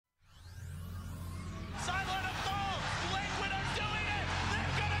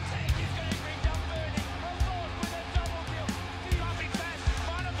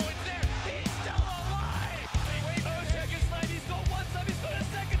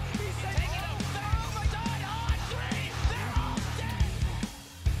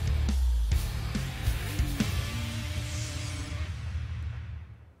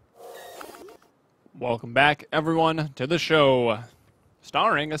Welcome back, everyone, to the show,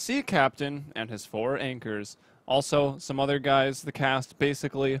 starring a sea captain and his 4 anchors. Also, some other guys, the cast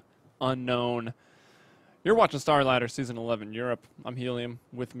basically unknown. You're watching Starladder Season 11 Europe. I'm Helium.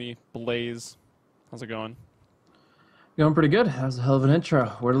 With me, Blaze. How's it going? Going pretty good. That was a hell of an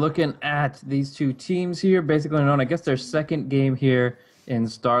intro. We're looking at these two teams here, basically known, I guess, their second game here in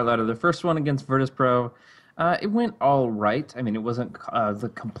Starladder. The first one against Virtus.pro. It went all right. I mean, it wasn't the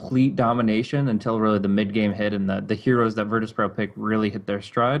complete domination until really the mid-game hit and the heroes that Virtus.pro picked really hit their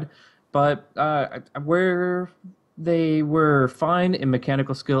stride. But where they were fine in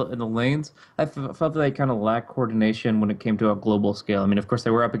mechanical skill in the lanes, I felt that they kind of lacked coordination when it came to a global scale. I mean, of course,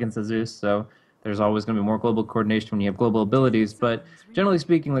 they were up against Zeus, so there's always going to be more global coordination when you have global abilities, but generally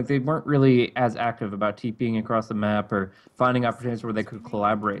speaking, like they weren't really as active about TPing across the map or finding opportunities where they could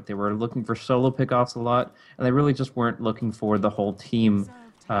collaborate. They were looking for solo pickoffs a lot, and they really just weren't looking for the whole team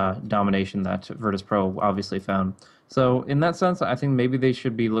domination that Virtus.pro obviously found. So in that sense, I think maybe they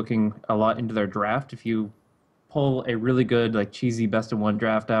should be looking a lot into their draft. If you pull a really good, like cheesy best of one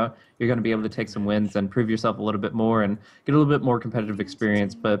draft out, you're going to be able to take some wins and prove yourself a little bit more and get a little bit more competitive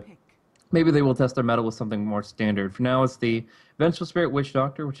experience. But maybe they will test their metal with something more standard. For now, it's the Vengeful Spirit Witch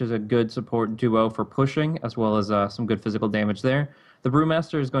Doctor, which is a good support duo for pushing, as well as some good physical damage there. The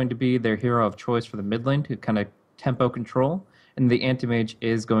Brewmaster is going to be their hero of choice for the mid lane to kind of tempo control, and the Anti-Mage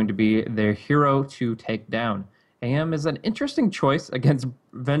is going to be their hero to take down. AM is an interesting choice against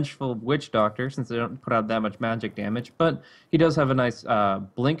Vengeful Witch Doctor, since they don't put out that much magic damage, but he does have a nice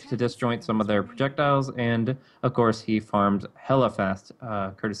blink to disjoint some of their projectiles, and of course he farmed hella fast,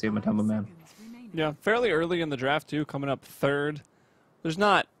 courtesy of Matamba Man. Yeah, fairly early in the draft, too, coming up 3rd. There's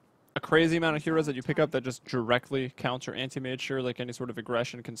not a crazy amount of heroes that you pick up that just directly counter anti-mage. Sure, like any sort of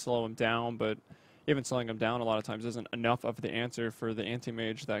aggression can slow him down, but even slowing him down a lot of times isn't enough of the answer for the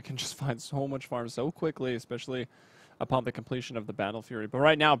anti-mage that can just find so much farm so quickly, especially upon the completion of the Battle Fury. But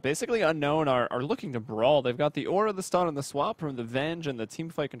right now, basically Unknown are looking to brawl. They've got the Aura, the Stun, and the Swap from the Venge and the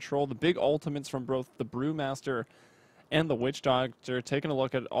Teamfight Control, the big ultimates from both the Brewmaster and the Witch Doctor. Taking a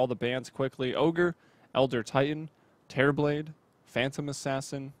look at all the bans quickly. Ogre, Elder Titan, Tearblade, Phantom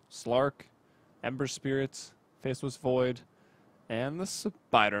Assassin, Slark, Ember Spirits, Faceless Void, and the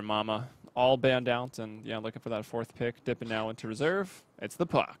Spider Mama. All banned out, and yeah, looking for that 4th pick, dipping now into reserve. It's the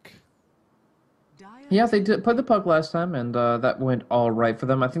Puck. Yeah, they did play the Puck last time, and that went all right for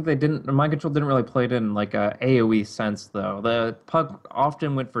them. I think they didn't. Mind Control didn't really play it in like a AOE sense, though. The Puck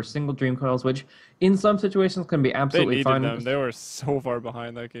often went for single Dream Coils, which in some situations can be They absolutely needed fine. them. They were so far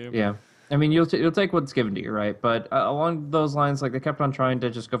behind that game. Yeah. I mean, you'll take what's given to you, right? But along those lines, like they kept on trying to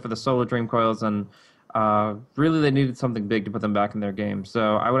just go for the solo Dream Coils, and really they needed something big to put them back in their game.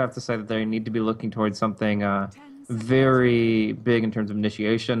 So I would have to say that they need to be looking towards something very big in terms of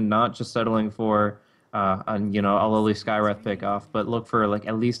initiation, not just settling for a lowly Skywrath pickoff, but look for like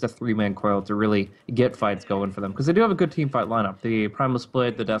at least a 3-man coil to really get fights going for them, because they do have a good team fight lineup. The Primal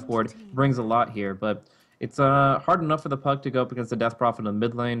Split, the Death Ward brings a lot here, but it's hard enough for the Puck to go up against the Death Prophet in the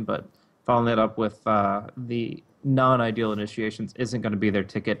mid lane, but following that up with the non-ideal initiations isn't going to be their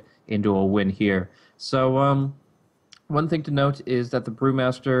ticket into a win here. So one thing to note is that the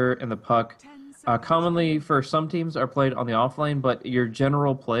Brewmaster and the Puck commonly for some teams are played on the offlane, but your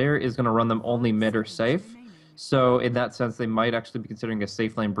general player is going to run them only mid or safe. So in that sense, they might actually be considering a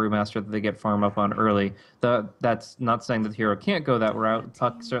safe lane Brewmaster that they get farm up on early. That's not saying that the hero can't go that route.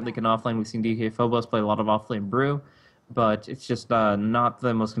 Puck certainly can offlane. We've seen DK Phobos play a lot of offlane Brew, but it's just not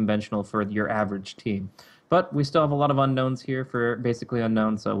the most conventional for your average team. But we still have a lot of unknowns here for basically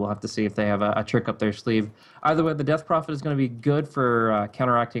unknown, so we'll have to see if they have a trick up their sleeve. Either way, the Death Prophet is going to be good for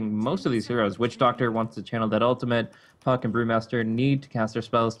counteracting most of these heroes. Witch Doctor wants to channel that ultimate. Puck and Brewmaster need to cast their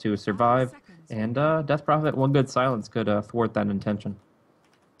spells to survive. And Death Prophet, one good silence could thwart that intention.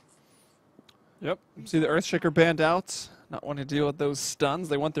 Yep. See the Earthshaker banned out. Not wanting to deal with those stuns.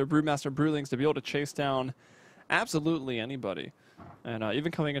 They want their Brewmaster Brewlings to be able to chase down absolutely anybody. And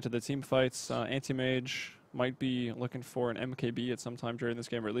even coming into the team fights, Anti-Mage might be looking for an MKB at some time during this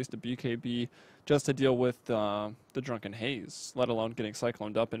game, or at least a BKB, just to deal with the Drunken Haze, let alone getting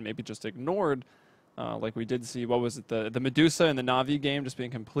cycloned up and maybe just ignored, like we did see. What was it, the Medusa in the Na'Vi game, just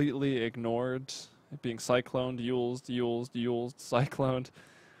being completely ignored, being cycloned, used, cycloned.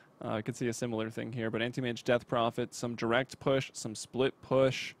 I could see a similar thing here, but Anti-Mage Death Prophet, some direct push, some split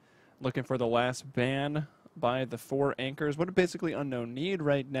push, looking for the last ban by the 4 anchors. What a basically unknown need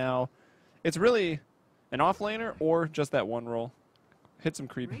right now. It's really an offlaner or just that one role. Hit some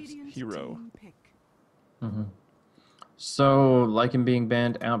creep hero. Mm-hmm. So, like him being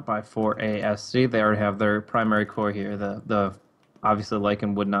banned out by 4ASC, they already have their primary core here, the obviously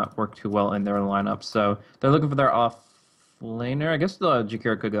Lycan would not work too well in their lineup. So they're looking for their off laner. I guess the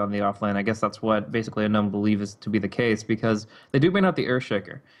Jakiro could go on the off lane. I guess that's what basically Unknown believe is to be the case because they do ban out the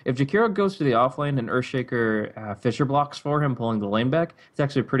Earthshaker. If Jakiro goes to the off lane and Earthshaker Fisher blocks for him, pulling the lane back, it's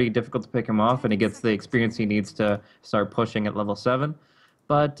actually pretty difficult to pick him off, and he gets the experience he needs to start pushing at level 7.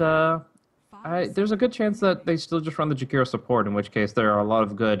 But there's a good chance that they still just run the Jakiro support, in which case there are a lot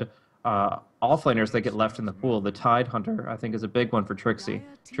of good offlaners that get left in the pool. The Tide Hunter, I think, is a big one for Trixie.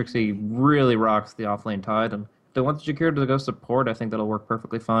 Trixie really rocks the offlane Tide, and if they want the Jakiro to go support, I think that'll work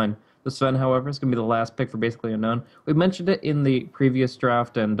perfectly fine. The Sven, however, is going to be the last pick for basically Unknown. We mentioned it in the previous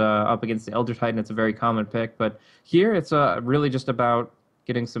draft, and up against the Elder Titan, it's a very common pick, but here it's really just about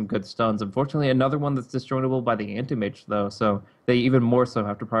getting some good stuns. Unfortunately, another one that's disjointable by the Anti-Mage, though, so they even more so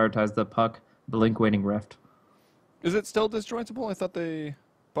have to prioritize the Puck Blink Waiting Rift. Is it still disjointable? I thought they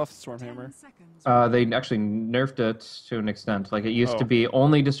buffed Stormhammer. They actually nerfed it to an extent. Like, it used to be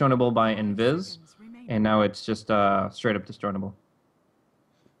only disjointable by Invis, and now it's just straight up disjointable.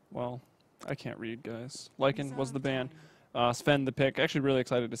 Well, I can't read, guys. Lycan was the ban. Sven the pick. Actually really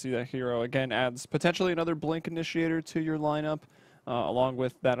excited to see that hero. Again, adds potentially another Blink initiator to your lineup, along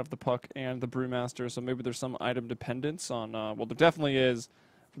with that of the Puck and the Brewmaster. So maybe there's some item dependence on, well, there definitely is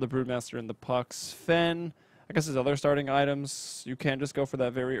for the Brewmaster and the Puck. Sven, I guess his other starting items, you can just go for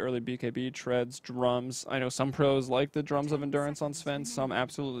that very early BKB, treads, drums. I know some pros like the drums of endurance on Sven, some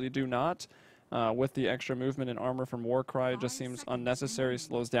absolutely do not. With the extra movement and armor from Warcry, it just seems unnecessary.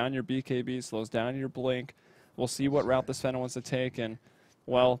 Slows down your BKB, slows down your Blink. We'll see what route this Sven wants to take. And,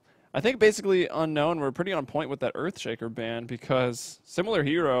 well, I think basically Unknown, we're pretty on point with that Earthshaker ban because similar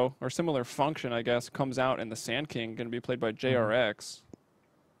hero, or similar function, I guess, comes out in the Sand King, going to be played by JRX.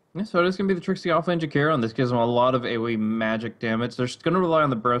 Yeah, so it is going to be the Trixie offlane Jakiro, and this gives them a lot of AoE magic damage. They're going to rely on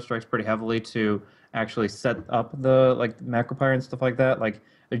the Bro Strikes pretty heavily to actually set up the Macropyre and stuff like that. Like,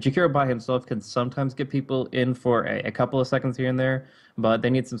 Jakiro by himself can sometimes get people in for a couple of seconds here and there, but they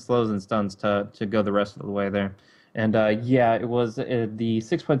need some slows and stuns to go the rest of the way there. And yeah, it was the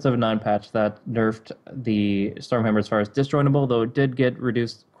 6.79 patch that nerfed the Stormhammer as far as disjointable, though it did get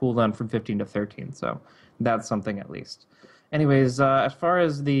reduced cooldown from 15 to 13, so that's something at least. Anyways, as far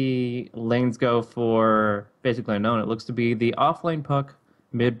as the lanes go for basically Unknown, it looks to be the off-lane Puck,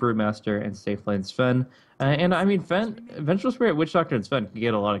 mid Brewmaster, and safe lane Sven. And I mean, Vengeful Spirit, Witch Doctor, and Sven can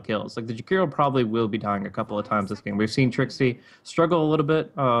get a lot of kills. Like, the Jakiro probably will be dying a couple of times this game. We've seen Trixie struggle a little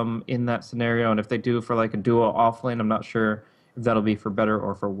bit in that scenario, and if they do for like a duo off-lane, I'm not sure if that'll be for better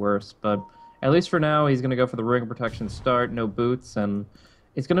or for worse. But at least for now, he's going to go for the Ring of Protection start, no boots, and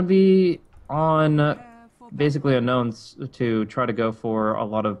it's going to be on basically Unknowns to try to go for a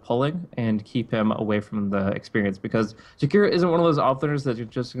lot of pulling and keep him away from the experience, because Jakiro isn't one of those offlaners that you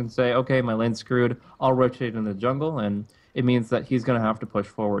just can say, okay, my lane's screwed, I'll rotate in the jungle, and it means that he's going to have to push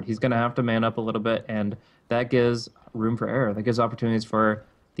forward. He's going to have to man up a little bit, and that gives room for error. That gives opportunities for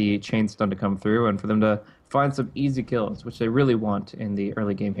the chain stun to come through and for them to find some easy kills, which they really want in the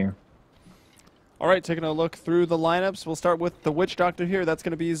early game here. All right, taking a look through the lineups. We'll start with the Witch Doctor here. That's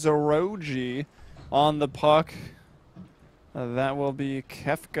going to be Zoroji. On the Puck, that will be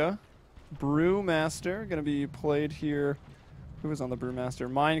Kefka. Brewmaster, going to be played here. Who is on the Brewmaster?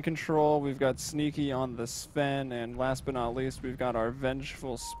 Mind Control. We've got Sneaky on the Sven. And last but not least, we've got our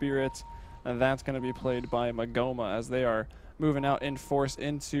Vengeful Spirit. And that's going to be played by Magoma as they are moving out in force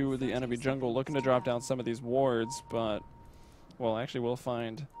into the enemy jungle, looking to drop down some of these wards. But, well, actually, we'll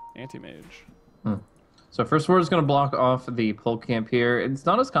find Anti-Mage. So first ward is going to block off the pole camp here. It's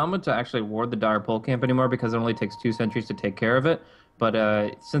not as common to actually ward the dire pole camp anymore because it only takes 2 sentries to take care of it.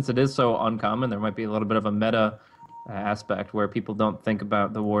 But since it is so uncommon, there might be a little bit of a meta aspect where people don't think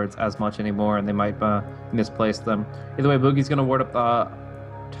about the wards as much anymore and they might misplace them. Either way, Boogie's going to ward up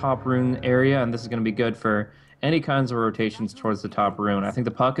the top rune area, and this is going to be good for any kinds of rotations towards the top rune. I think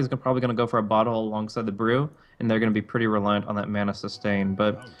the Puck is probably going to go for a bottle alongside the Brew, and they're going to be pretty reliant on that mana sustain.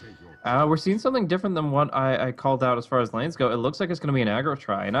 But we're seeing something different than what I called out as far as lanes go. It looks like it's going to be an aggro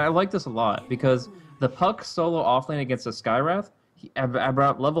try, and I like this a lot because the Puck solo offlane against a Skywrath,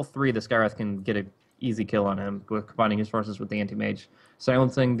 about level 3, the Skywrath can get an easy kill on him with combining his forces with the Anti-Mage,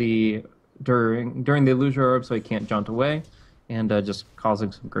 silencing the during the Illusion Orb so he can't jaunt away, and just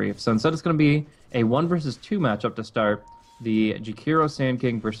causing some grief. So instead it's going to be a 1 versus 2 matchup to start, the Jakiro Sand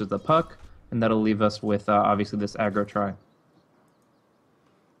King versus the Puck, and that'll leave us with obviously this aggro try.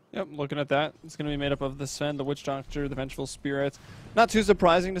 Yep, looking at that, it's going to be made up of the Sven, the Witch Doctor, the Vengeful Spirit. Not too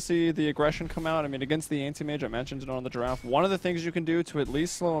surprising to see the aggression come out. I mean, against the Anti-Mage, I mentioned it on the draft. One of the things you can do to at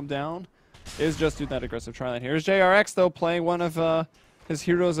least slow him down is just do that aggressive try line. Here's JRX, though, playing one of his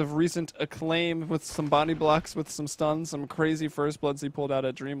heroes of recent acclaim with some body blocks, with some stuns, some crazy first bloods he pulled out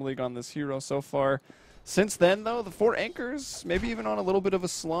at Dream League on this hero so far. Since then, though, the 4 anchors, maybe even on a little bit of a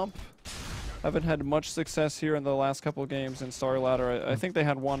slump. Haven't had much success here in the last couple of games in Starladder. I think they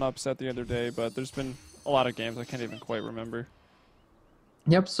had one upset the other day, but there's been a lot of games I can't even quite remember.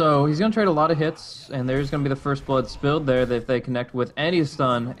 Yep, so he's going to trade a lot of hits, and there's going to be the first blood spilled there that if they connect with any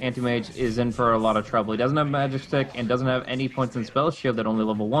stun, Anti-Mage is in for a lot of trouble. He doesn't have Magic Stick and doesn't have any points in Spell Shield at only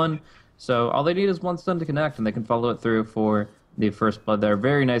level 1, so all they need is one stun to connect, and they can follow it through for the first blood there.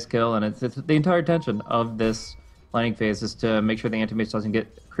 Very nice kill, and it's the entire intention of this laning phase is to make sure the Anti-Mage doesn't get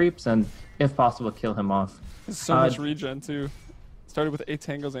creeps, and if possible, kill him off. There's so much regen, too. Started with 8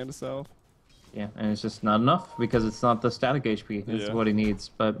 tangos and a self. Yeah, and it's just not enough because it's not the static HP. It's what he needs.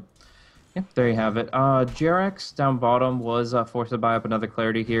 But yeah, there you have it. Jerax down bottom was forced to buy up another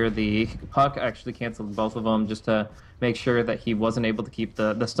clarity here. The puck actually canceled both of them just to make sure that he wasn't able to keep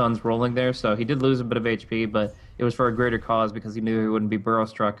the stuns rolling there. So he did lose a bit of HP, but it was for a greater cause because he knew he wouldn't be burrow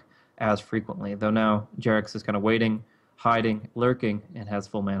struck as frequently. Though now Jerax is kind of waiting, hiding, lurking, and has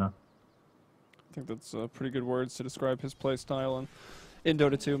full mana. I think that's pretty good words to describe his play style. And in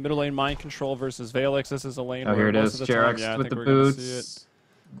Dota 2, middle lane Mind Control versus Valix. This is a lane where here it most is. of the Jerax time, with the boots.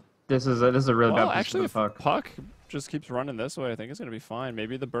 This is a really bad actually, position if for the puck. Puck just keeps running this way, I think it's going to be fine.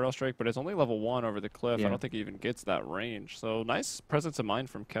 Maybe the Burrow Strike, but it's only level 1 over the cliff. Yeah. I don't think he even gets that range. So nice presence of mind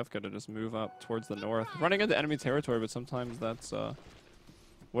from Kefka to just move up towards the north. Running into enemy territory, but sometimes that's,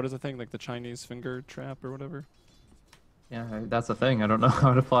 what is the thing, like the Chinese finger trap or whatever? Yeah, that's the thing. I don't know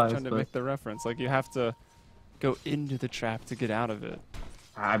how it applies. Trying to make the reference. Like, you have to go into the trap to get out of it.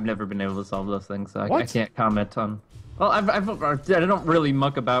 I've never been able to solve those things, so I What? can't comment on. Well, I don't really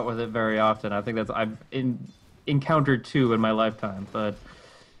muck about with it very often. I think I've encountered 2 in my lifetime, but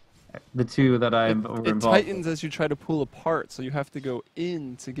the 2 that I'm It involved tightens as you try to pull apart, so you have to go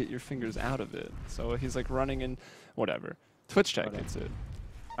in to get your fingers out of it. So he's like running in, whatever. Twitch chat gets it.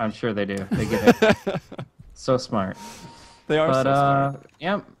 I'm sure they do. They get it. So smart. They are so smart.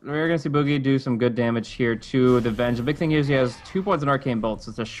 Yeah, we're going to see Boogie do some good damage here to the Venge. The big thing is he has 2 points in Arcane Bolts.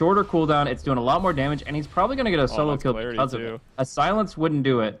 It's a shorter cooldown. It's doing a lot more damage, and he's probably going to get a solo kill because of it. A Silence wouldn't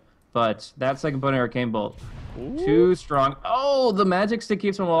do it, but that second point in Arcane Bolt, too strong. Oh, the Magic Stick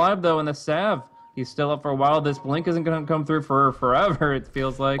keeps him alive, though, and the Salve. He's still up for a while. This Blink isn't going to come through for forever, it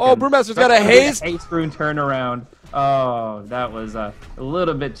feels like. Oh, Brewmaster's got a haste! Haste rune turnaround. Oh, that was a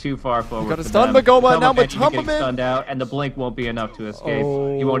little bit too far forward. Got a stun Magoma, now Matumba stunned out, and the Blink won't be enough to escape.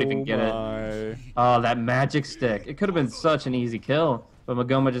 He won't even get it. Oh, that Magic Stick. It could have been such an easy kill, but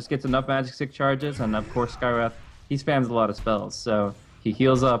Magoma just gets enough Magic Stick charges, and of course Skywrath, he spams a lot of spells, so he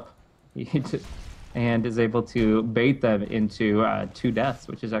heals up and is able to bait them into 2 deaths,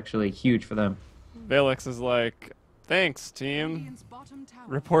 which is actually huge for them. Valix is like, thanks, team.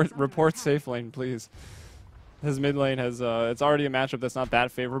 Report safe lane, please. His mid lane has, it's already a matchup that's not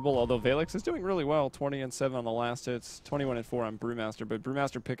that favorable, although Valix is doing really well. 20-7 on the last hits, 21-4 on Brewmaster, but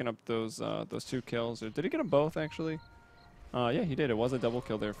Brewmaster picking up those 2 kills. Did he get them both, actually? Yeah, he did. It was a double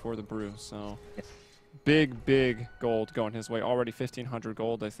kill there for the Brew, so big gold going his way. Already 1,500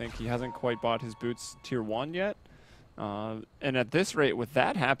 gold, I think. He hasn't quite bought his boots tier 1 yet. And at this rate, with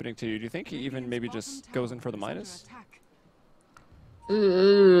that happening to you, do you think he even maybe just goes in for the Midas?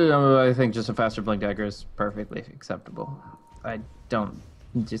 I think just a faster Blink Dagger is perfectly acceptable. I don't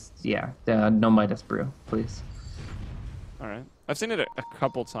no Midas Brew, please. All right. I've seen it a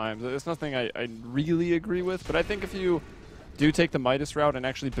couple times. It's nothing I really agree with, but I think if you do take the Midas route and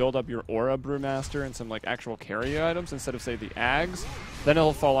actually build up your Aura Brewmaster and some like actual carry items instead of say the Ags, then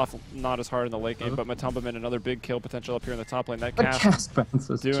it'll fall off not as hard in the late game. But Matumba another big kill potential up here in the top lane. That cast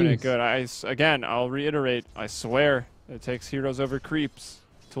bounces, doing it good. Again, I'll reiterate. I swear it takes heroes over creeps.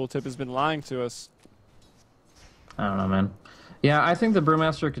 Tooltip has been lying to us. I don't know, man. Yeah, I think the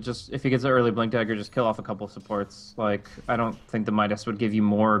Brewmaster could just, if he gets an early Blink Dagger, just kill off a couple of supports. Like, I don't think the Midas would give you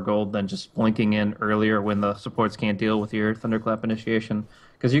more gold than just blinking in earlier when the supports can't deal with your Thunderclap initiation.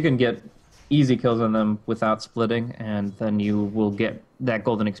 Because you can get easy kills on them without splitting, and then you will get that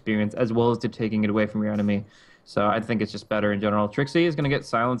golden experience, as well as to taking it away from your enemy. So I think it's just better in general. Trixie is going to get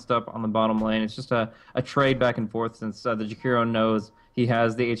silenced up on the bottom lane. It's just a trade back and forth, since the Jakiro knows he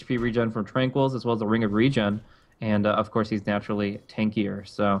has the HP regen from Tranquils, as well as the Ring of Regen. And, of course, he's naturally tankier,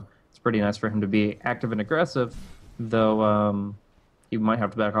 so it's pretty nice for him to be active and aggressive, though he might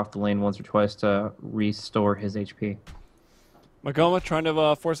have to back off the lane once or twice to restore his HP. Magoma trying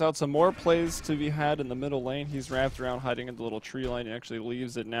to force out some more plays to be had in the middle lane. He's wrapped around hiding in the little tree line. He actually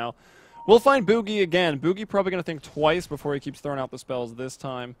leaves it now. We'll find Boogie again. Boogie probably going to think twice before he keeps throwing out the spells this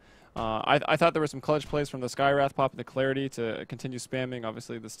time. I thought there were some clutch plays from the Skywrath popping the Clarity to continue spamming.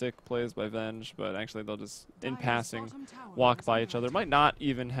 Obviously, the stick plays by Venge, but actually they'll just, in passing, walk by each other. Might not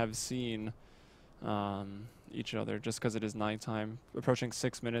even have seen each other just because it is nighttime. Approaching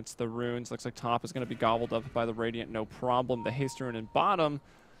 6 minutes. The runes looks like top is going to be gobbled up by the Radiant, no problem. The haste rune in bottom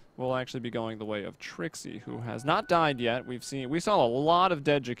will actually be going the way of Trixie, who has not died yet. We saw a lot of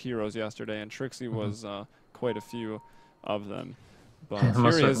dead Jakiros yesterday, and Trixie was quite a few of them. But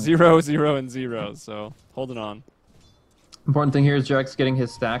here he is, 0, 0, and 0. So holding on. Important thing here is JRX getting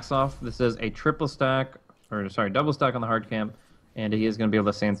his stacks off. This is a double stack on the hard camp. And he is going to be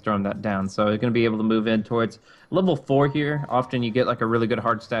able to sandstorm that down. So he's going to be able to move in towards level 4 here. Often you get like a really good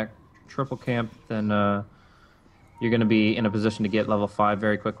hard stack triple camp, then you're going to be in a position to get level 5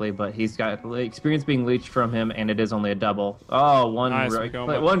 very quickly. But he's got experience being leached from him, and it is only a double. Oh, one creep kill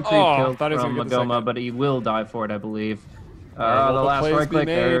from Magoma, but he will die for it, I believe. The last right click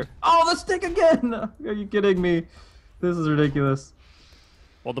there. Oh, the stick again! Are you kidding me? This is ridiculous.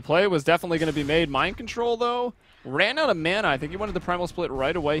 Well, the play was definitely going to be made. Mind Control, though, ran out of mana. I think he wanted the Primal Split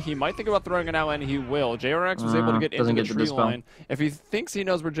right away. He might think about throwing it out, and he will. JRX was able to get into the tree line. If he thinks he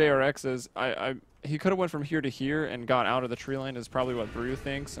knows where JRX is, he could have went from here to here and got out of the tree line is probably what Brew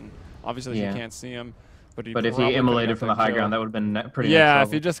thinks, and obviously he can't see him. But if he immolated from the high ground, that would have been pretty Yeah,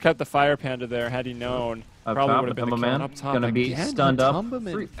 if he just kept the Fire Panda there, had he known, probably would have been the kill up top. Going to be stunned up.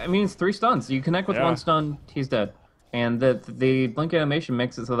 It's 3 stuns. You connect with 1 stun, he's dead. And the blink animation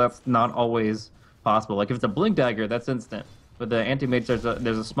makes it so that's not always possible. Like if it's a blink dagger, that's instant. But the anti-mage, there's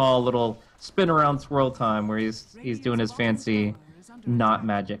a small little spin around swirl time where he's doing his fancy not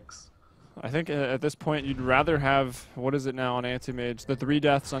magics. I think at this point you'd rather have, what is it now on anti-mage, the 3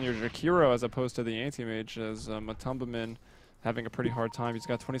 deaths on your Jakiro as opposed to the anti-mage, as Matumbamin having a pretty hard time. He's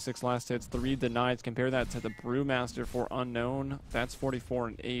got 26 last hits, 3 denied. Compare that to the Brewmaster for Unknown. That's 44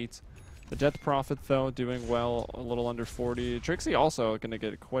 and 8. The Death Prophet, though, doing well, a little under 40. Trixie also going to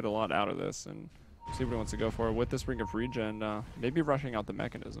get quite a lot out of this, and see what he wants to go for with this Ring of Regen, maybe rushing out the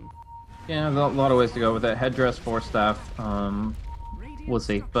mechanism. Yeah, a lot of ways to go with it. Headdress, Force Staff, we'll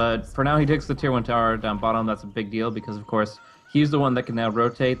see. But for now, he takes the Tier 1 tower down bottom. That's a big deal because, of course, he's the one that can now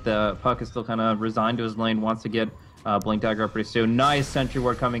rotate. The Puck is still kind of resigned to his lane, wants to get Blink Dagger up pretty soon. Nice Sentry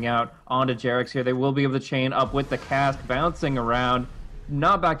Ward coming out onto JRX here. They will be able to chain up with the cast, bouncing around.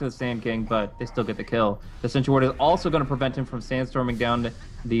 Not back to the Sand King, but they still get the kill. The Sentry Ward is also going to prevent him from sandstorming down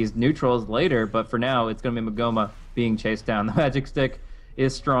these neutrals later, but for now, it's going to be Magoma being chased down. The Magic Stick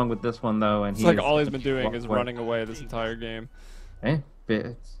is strong with this one, though. And it's like all he's been doing is running away this entire game. Hey,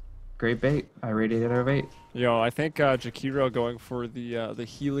 it's great bait. I rated it out of 8. Yo, I think Jakiro going for the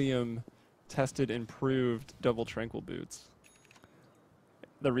Helium tested improved double Tranquil boots.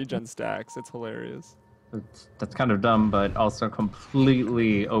 The regen stacks, it's hilarious. That's kind of dumb, but also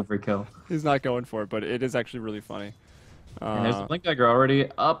completely overkill. He's not going for it, but it is actually really funny. And there's the Blink Dagger already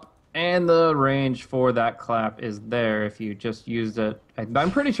up, and the range for that clap is there if you just used it.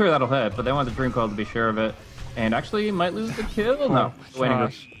 I'm pretty sure that'll hit, but they want the Dream Coil to be sure of it. And actually, you might lose the kill. No,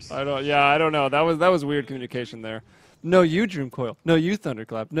 I don't know. That was weird communication there. No, you Dream Coil. No, you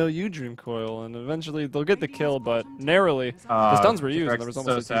Thunderclap. No, you Dream Coil. And eventually they'll get the kill, but narrowly, the stuns were used. And there was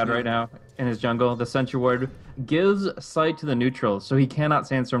almost so sad right now in his jungle. The Sentry Ward gives sight to the neutrals, so he cannot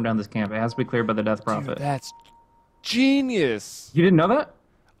sandstorm down this camp. It has to be cleared by the Death Prophet. Dude, that's genius. You didn't know that?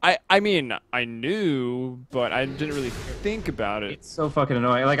 I mean, I knew, but I didn't really think about it. It's so fucking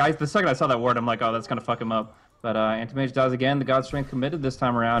annoying. Like, the second I saw that ward, I'm like, oh, that's going to fuck him up. But Anti-Mage does again. The God Strength committed this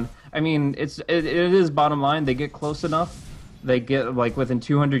time around. I mean, it is bottom line. They get close enough. They get, like, within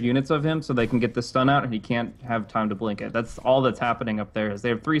 200 units of him so they can get the stun out, and he can't have time to blink it. That's all that's happening up there is they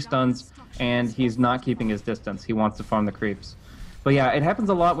have 3 stuns, and he's not keeping his distance. He wants to farm the creeps. But yeah, it happens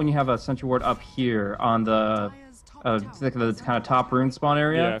a lot when you have a Sentry Ward up here on the kind of top rune spawn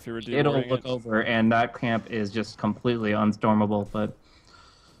area. Yeah, if you were it'll look over, and that camp is just completely unstormable. But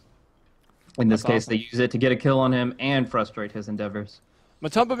in this case, they use it to get a kill on him and frustrate his endeavors.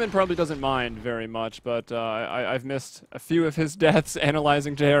 Matumbamin probably doesn't mind very much, but I've missed a few of his deaths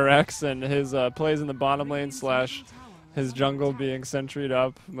analyzing JRX and his plays in the bottom lane / his jungle being sentryed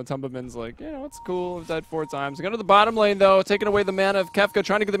up. Matumbamin's like, you know, it's cool. I've died 4 times. Go to the bottom lane, though, taking away the mana of Kefka,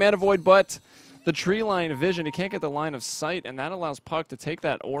 trying to get the mana void, but the tree line vision, he can't get the line of sight, and that allows Puck to take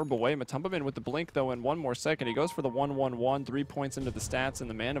that orb away. Matumbamin with the blink, though, in 1 more second. He goes for the 1-1-1, 3 points into the stats and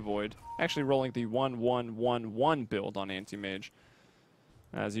the mana void. Actually rolling the 1-1-1-1 build on Anti-Mage.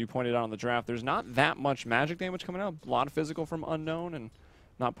 As you pointed out on the draft, there's not that much magic damage coming out. A lot of physical from Unknown, and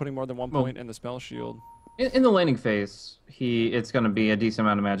not putting more than 1 point in the spell shield. In the laning phase, it's going to be a decent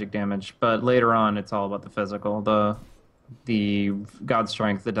amount of magic damage, but later on, it's all about the physical, the God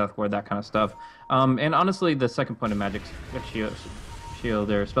Strength, the Death Ward, that kind of stuff. And honestly, the second point of magic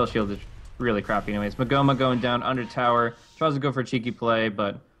shield or spell shield is really crappy. Anyways, Magoma going down under tower tries to go for a cheeky play,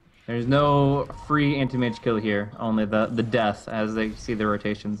 but there's no free anti-mage kill here. Only the death as they see the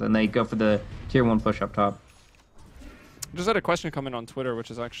rotations, and they go for the tier 1 push up top. Just had a question come in on Twitter, which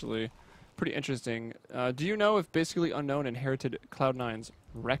is actually pretty interesting. Do you know if Basically Unknown inherited Cloud9's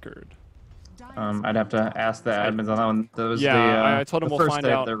record? I'd have to ask the admins on that one. That was I told him the we'll first find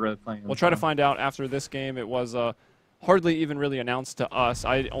day out. they're really playing. We'll try to find out after this game. It was hardly even really announced to us.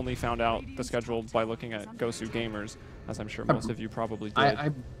 I only found out the schedule by looking at Gosu Gamers, as I'm sure most of you probably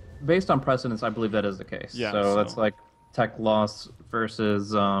did. Based on precedence, I believe that is the case. Yeah, so that's like Tech Loss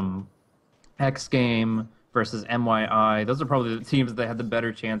versus X Game versus MYI. Those are probably the teams that had the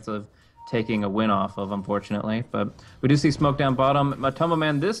better chance of taking a win off of, unfortunately. But we do see smoke down bottom. Matoma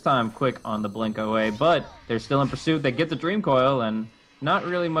Man this time quick on the blink away, but they're still in pursuit. They get the Dream Coil, and not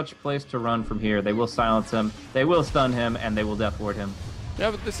really much place to run from here. They will silence him, they will stun him, and they will Death Ward him. Yeah,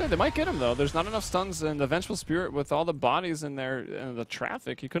 but they say they might get him, though. There's not enough stuns in the Vengeful Spirit with all the bodies in there and the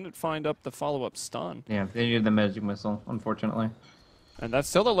traffic. He couldn't find up the follow-up stun. Yeah, they needed the Magic Missile, unfortunately. And that's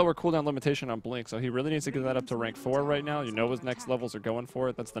still the lower cooldown limitation on Blink, so he really needs to get that up to rank 4 right now. You know his next levels are going for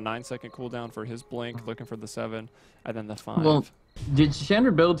it. That's the 9-second cooldown for his Blink, looking for the 7, and then the 5. Well, the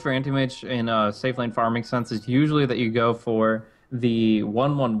standard build for Anti-Mage in safe lane farming sense is usually that you go for the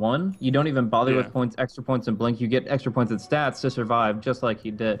 1-1-1. You don't even bother with extra points in Blink. You get extra points in stats to survive, just like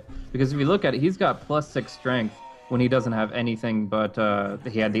he did. Because if you look at it, he's got +6 strength when he doesn't have anything but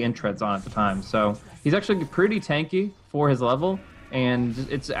he had the Intreads on at the time. So he's actually pretty tanky for his level. And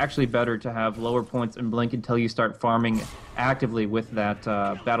it's actually better to have lower points in Blink until you start farming actively with that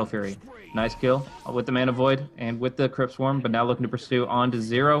Battle Fury. Nice kill with the Mana Void and with the Crypt Swarm, but now looking to pursue on to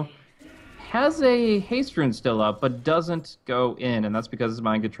 0. Has a Haste Rune still up, but doesn't go in, and that's because his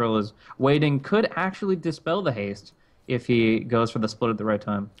Mind Control is waiting. Could actually dispel the haste if he goes for the split at the right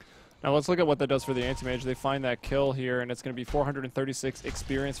time. Now let's look at what that does for the Anti-Mage. They find that kill here, and it's going to be 436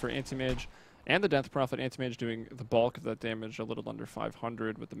 experience for Anti-Mage. And the Death Prophet Anti-Mage doing the bulk of that damage, a little under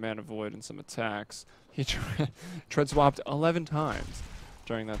 500 with the Mana Void and some attacks. He tread swapped 11 times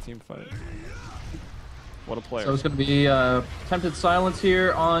during that team fight. What a player. So it's going to be Tempted Silence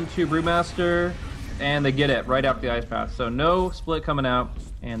here on to Brewmaster, and they get it right after the Ice Path. So no split coming out,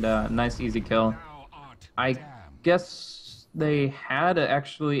 and nice easy kill. I guess they had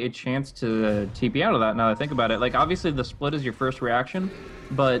actually a chance to TP out of that now that I think about it. Like, obviously the split is your first reaction,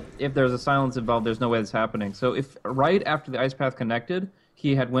 but if there's a silence involved, there's no way that's happening. So if right after the Ice Path connected,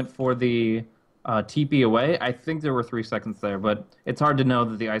 he had went for the TP away, I think there were 3 seconds there, but it's hard to know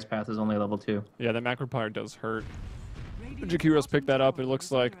that the Ice Path is only level 2. Yeah, the macro power does hurt. Jakiro's picked that up. It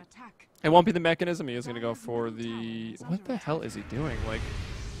looks like it won't be the mechanism. He is going to go for the... What the hell is he doing? Like,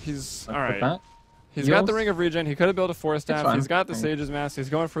 he's... All right. He's got the Ring of Regen. He could have built a Force Staff. He's got the Sage's Mask. He's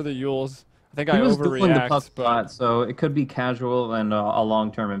going for the Yules. I think I overreact, but so it could be casual and a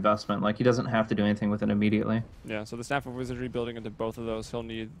long-term investment. Like, he doesn't have to do anything with it immediately. Yeah, so the Staff of Wizardry building into both of those, he'll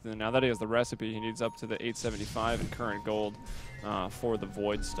need, now that he has the recipe, he needs up to the 875 in current gold for the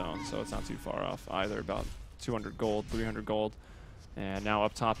Void Stone, so it's not too far off either, about 200 gold, 300 gold. And now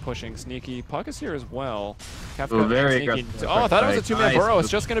up top pushing Sneaky. Puck is here as well. Kefka very Sneaky. Oh, I thought it was a two-man burrow. It's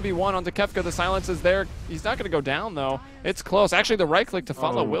just going to be one onto Kefka. The silence is there. He's not going to go down, though. It's close. Actually, the right click to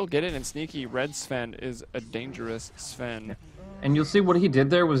follow will get it, and Sneaky Red Sven is a dangerous Sven. And you'll see what he did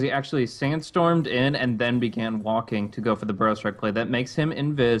there was he actually sandstormed in and then began walking to go for the Burrow Strike play. That makes him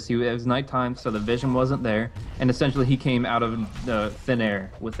invis. It was nighttime, so the vision wasn't there. And essentially he came out of the thin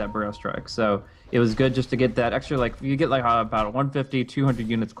air with that Burrow Strike. So it was good just to get that extra, like, you get like about 150, 200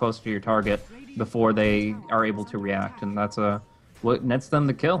 units close to your target before they are able to react. And that's what nets them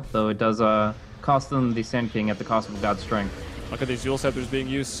the kill, though it does cost them the Sand King at the cost of God's Strength. Look at these Yule Scepters being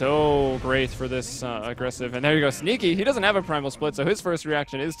used so great for this aggressive. And there you go, Sneaky. He doesn't have a Primal Split, so his first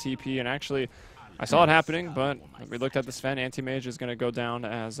reaction is TP. And actually, I saw it happening, but we looked at the Sven. Anti-Mage is going to go down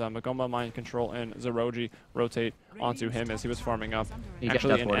as Magoma, Mind Control, and Zeroji rotate onto him as he was farming up,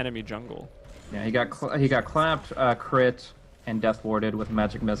 actually in enemy jungle. Yeah, he got clapped, crit, and death warded with a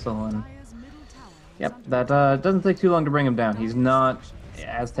magic missile, and yep, that doesn't take too long to bring him down. He's not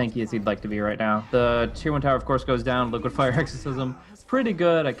as tanky as he'd like to be right now. The tier 1 tower, of course, goes down. Liquid Fire Exorcism, pretty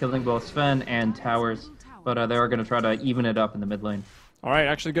good at killing both Sven and towers, but they are going to try to even it up in the mid lane. All right,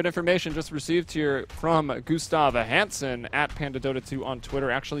 actually good information just received here from Gustav Hansen at PandaDota2 on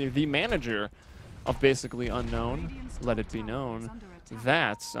Twitter. Actually, the manager of basically unknown, let it be known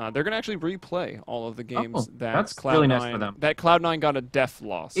that they're going to actually replay all of the games that that's Cloud9 really nice for them. that Cloud9 got a def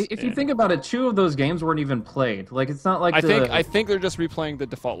loss. If you think about it, 2 of those games weren't even played. Like, it's not like I think they're just replaying the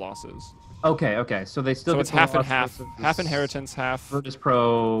default losses. Okay. So they still So get it's the half and loss half, versus half inheritance, half. Virtus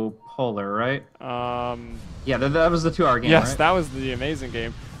Pro Polar, right? Um, Yeah, that was the 2-hour game, yes, right? that was the amazing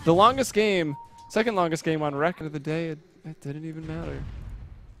game. The longest game, second longest game on record of the day. It didn't even matter.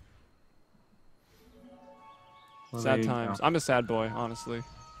 Well, Sad times. I'm a sad boy, honestly.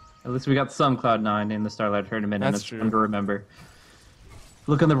 At least we got some Cloud9 in the Starladder tournament, and That's it's true. fun to remember.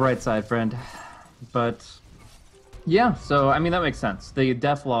 Look on the bright side, friend. But yeah, so I mean that makes sense. The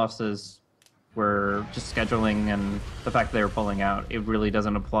def losses were just scheduling, and the fact that they were pulling out, it really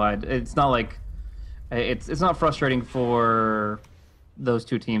doesn't apply. It's not like it's not frustrating for those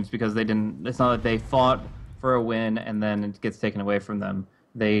 2 teams because they didn't. It's not like they fought for a win and then it gets taken away from them.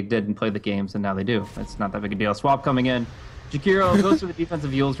 They didn't play the games and now they do. It's not that big a deal. Swap coming in. Jakiro goes to the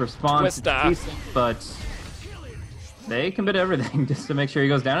defensive Yule's response. It's decent, but they commit everything just to make sure he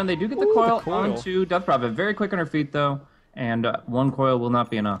goes down, and they do get the coil onto Death Prophet. Very quick on her feet though, and 1 coil will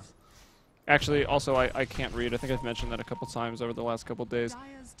not be enough. Actually, also, I can't read. I think I've mentioned that a couple times over the last couple days.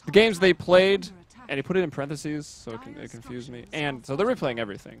 The games they played, and he put it in parentheses, so it confused me. And so they're replaying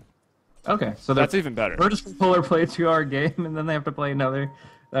everything. Okay, so That's even better. Virtus Polar play a 2-hour game, and then they have to play another.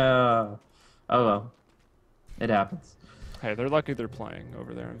 Oh well, it happens. Hey, they're lucky they're playing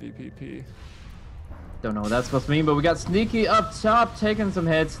over there in VPP. Don't know what that's supposed to mean, but we got Sneaky up top, taking some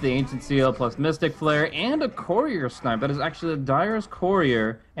hits. The Ancient Seal plus Mystic Flare and a Courier Snipe. That is actually the Dyer's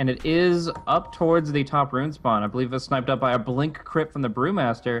Courier, and it is up towards the top rune spawn. I believe it's sniped up by a Blink crit from the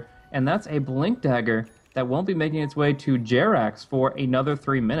Brewmaster, and that's a Blink Dagger that won't be making its way to Jerax for another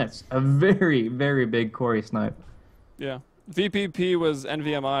 3 minutes. A very, very big Courier Snipe. Yeah. VPP was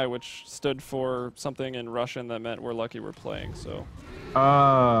NVMI, which stood for something in Russian that meant we're lucky we're playing, so.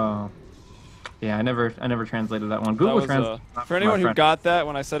 Oh. Yeah, I never translated that one. Google Translate. For anyone who got that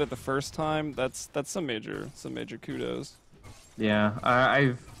when I said it the first time, that's some major kudos. Yeah,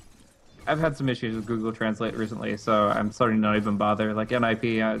 I've had some issues with Google Translate recently, so I'm starting to not even bother. Like NIP,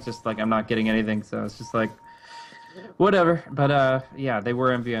 it's just like I'm not getting anything, so it's just like whatever. But yeah, they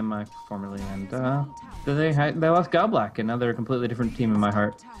were MVMI formerly, and they lost Godblack, and now they're a completely different team in my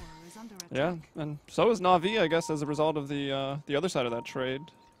heart. Yeah, and so is Na'Vi, I guess, as a result of the other side of that trade.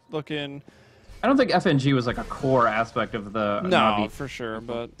 Looking. I don't think FNG was like a core aspect of the no, Na'Vi for sure,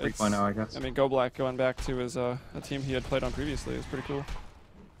 but 3.0, I guess. I mean, GoBlack going back to his a team he had played on previously is pretty cool.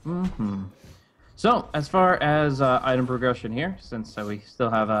 Mm-hmm. So, as far as item progression here, since we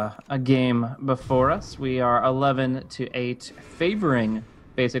still have a game before us, we are 11-8, favoring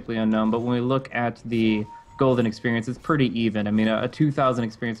basically unknown. But when we look at the golden experience, it's pretty even. I mean, a 2,000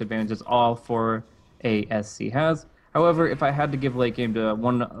 experience advantage is all for ASC has. However, if I had to give late game to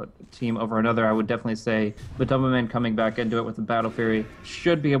one team over another, I would definitely say the Doubleman coming back into it with the Battle Fury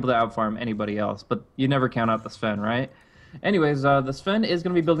should be able to outfarm anybody else. But you never count out the Sven, right? Anyways, the Sven is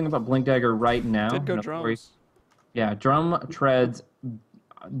going to be building up a Blink Dagger right now. Did go drums. Yeah, Drum, Treads,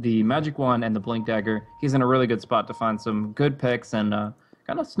 the Magic Wand, and the Blink Dagger. He's in a really good spot to find some good picks and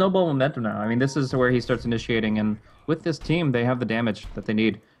kind of snowball momentum now. I mean, this is where he starts initiating, and with this team, they have the damage that they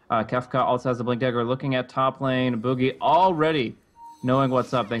need. Kefka also has the Blink Dagger looking at top lane. Boogie already knowing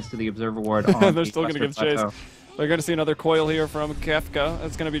what's up thanks to the Observer Ward. On They're still going to give chase. We're going to see another coil here from Kefka.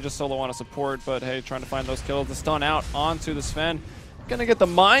 It's going to be just solo on a support, but hey, trying to find those kills. The stun out onto the Sven. Going to get the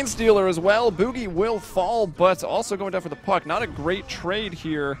Mind Stealer as well. Boogie will fall, but also going down for the puck. Not a great trade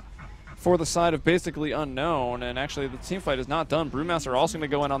here for the side of basically unknown, and actually the team fight is not done. Brewmaster also going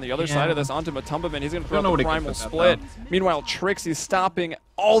to go in on the other side of this onto Matumbaman. He's going to throw out the Primal Split. Meanwhile, Trixie's stopping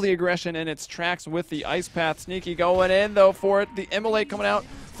all the aggression in its tracks with the Ice Path. Sneaky going in, though, for it. The Immolate coming out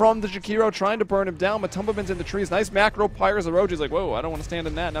from the Jakiro, trying to burn him down. Matumbaman's in the trees. Nice macro. Pyres the Roji's like, whoa, I don't want to stand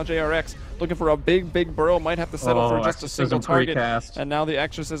in that. Now JRX looking for a big burrow. Might have to settle for just a single target. And now the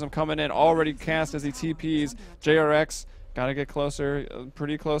Exorcism coming in, already cast as he TPs. JRX got to get closer,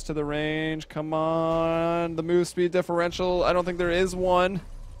 pretty close to the range. Come on, the move speed differential. I don't think there is one.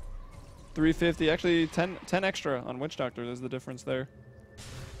 350, actually 10 extra on Witch Doctor is the difference there.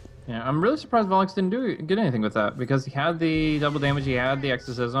 Yeah, I'm really surprised Volix didn't get anything with that, because he had the double damage, he had the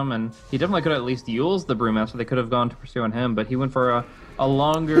Exorcism, and he definitely could have at least used the Brewmaster. They could have gone to pursue on him, but he went for a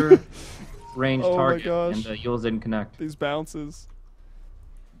longer range target, and the Yules didn't connect. These bounces.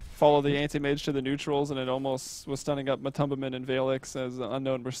 Follow the anti-mage to the neutrals, and it almost was stunning up Matumbaman and Valix as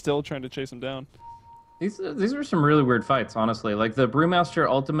unknown. We're still trying to chase him down. These were some really weird fights, honestly. Like the Brewmaster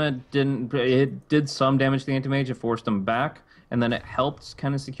ultimate did some damage to the anti-mage, it forced him back, and then it helped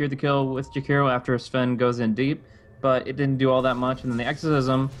kind of secure the kill with Jakiro after Sven goes in deep, but it didn't do all that much. And then the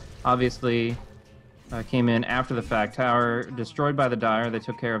Exorcism, obviously, came in after the fact. Tower destroyed by the Dire. They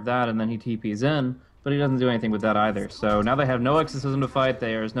took care of that, and then he TPs in, but he doesn't do anything with that either. So now they have no Exorcism to fight.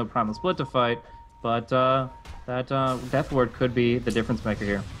 There's no Primal Split to fight, but that Death Ward could be the difference maker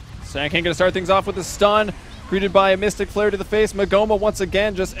here. Sand King going to start things off with a stun, greeted by a Mystic Flare to the face. Magoma once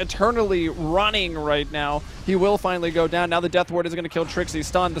again just eternally running right now. He will finally go down. Now the Death Ward is going to kill Trixie.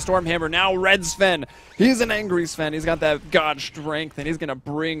 Stun, the Stormhammer, now Red Sven. He's an angry Sven. He's got that god strength, and he's going to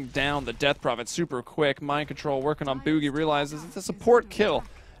bring down the Death Prophet super quick. Mind Control working on Boogie, realizes it's a support kill.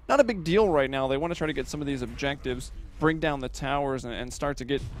 Not a big deal right now. They want to try to get some of these objectives, bring down the towers, and start to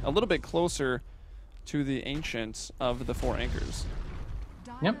get a little bit closer to the Ancients of the 4 Anchors.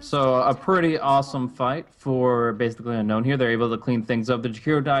 Yep, so a pretty awesome fight for basically Unknown here. They're able to clean things up. The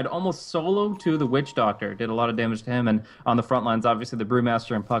Jakiro died almost solo to the Witch Doctor. Did a lot of damage to him, and on the front lines, obviously, the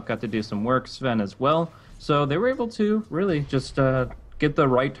Brewmaster and Puck got to do some work, Sven as well. So they were able to really just get the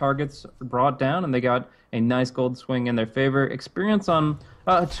right targets brought down, and they got a nice gold swing in their favor. Experience on...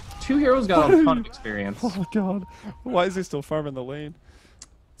 2 heroes got a ton of experience. Oh, my God. Why is he still farming the lane?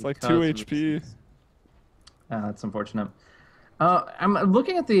 It's like 2 HP. That's unfortunate. I'm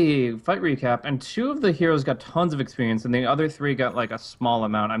looking at the fight recap, and 2 of the heroes got tons of experience, and the other 3 got like a small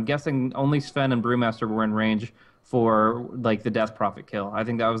amount. I'm guessing only Sven and Brewmaster were in range for like the Death Prophet kill. I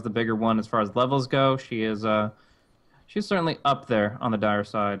think that was the bigger one as far as levels go. She's certainly up there on the Dire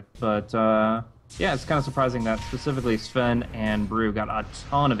side, but yeah, it's kind of surprising that specifically Sven and Brew got a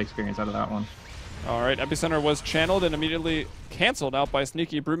ton of experience out of that one. All right, Epicenter was channeled and immediately canceled out by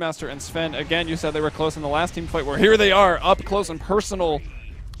Sneaky. Brewmaster and Sven, again, you said they were close in the last team fight, where here they are, up close and personal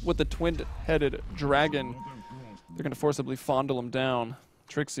with the twin-headed dragon. They're going to forcibly fondle him down.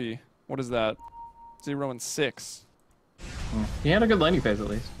 Trixie, what is that? 0 and 6. He had a good laning phase, at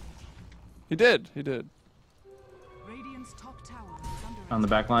least. He did, he did. On the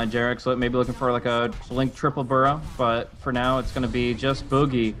back line, Jarek maybe looking for like a Blink triple burrow, but for now it's going to be just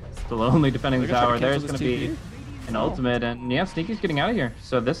Boogie, the lonely defending the tower. There's going to be an ultimate, and yeah, Sneaky's getting out of here.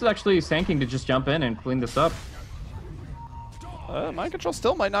 So this is actually Sand King to just jump in and clean this up. Mind Control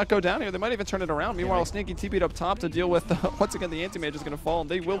still might not go down here. They might even turn it around. Meanwhile, Sneaky TP'd up top to deal with, once again, the Anti-Mage is going to fall, and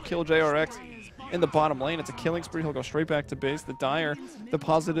they will kill JRX in the bottom lane. It's a killing spree. He'll go straight back to base. The Dire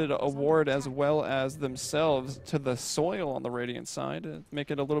deposited a ward as well as themselves to the soil on the Radiant side to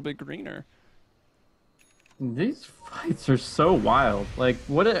make it a little bit greener. These fights are so wild. Like,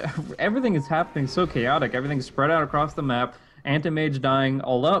 everything is happening so chaotic. Everything's spread out across the map. Anti-Mage dying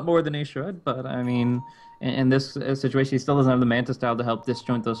a lot more than he should, but I mean, in this situation, he still doesn't have the Manta style to help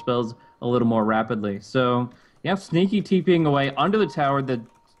disjoint those spells a little more rapidly. So, yeah, Sneaky TPing away under the tower. The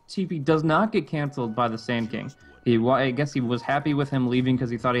TP does not get canceled by the Sand King. I guess he was happy with him leaving because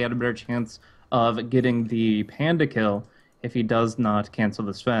he thought he had a better chance of getting the Panda kill if he does not cancel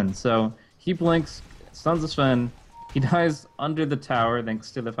the Sven. So he blinks, stuns the Sven. He dies under the tower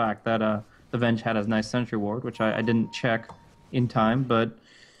thanks to the fact that the Venge had a nice sentry ward, which I didn't check in time. But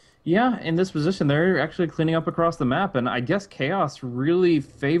yeah, in this position, they're actually cleaning up across the map. And I guess Chaos really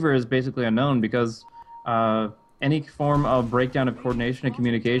favors basically Unknown because... any form of breakdown of coordination and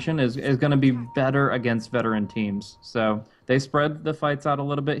communication is going to be better against veteran teams. So they spread the fights out a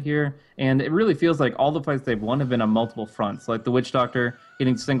little bit here, and it really feels like all the fights they've won have been on multiple fronts, like the Witch Doctor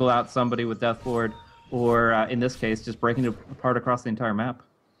getting to single out somebody with Death Lord, or in this case, just breaking it apart across the entire map.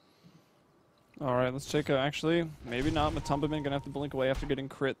 All right, let's check. Actually, maybe not. Matumbaman going to have to blink away after getting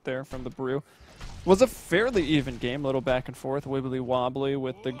crit there from the Brew. Was a fairly even game, a little back and forth, wibbly wobbly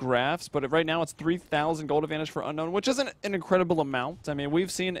with the graphs, but right now it's 3,000 gold advantage for Unknown, which isn't an incredible amount. I mean,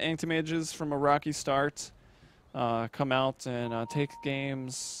 we've seen Anti-Mages from a rocky start come out and take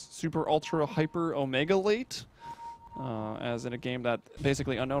games super, ultra, hyper, omega late, as in a game that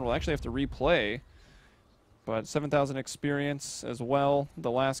basically Unknown will actually have to replay. But 7,000 experience as well. The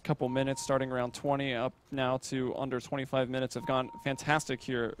last couple minutes, starting around 20, up now to under 25 minutes, have gone fantastic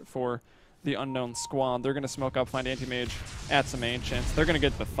here for the Unknown squad. They're going to smoke up, find Anti-Mage at some Ancients. They're going to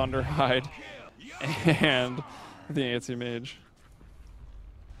get the Thunder Hide and the Anti-Mage.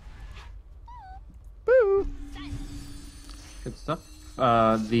 Boo! Good stuff.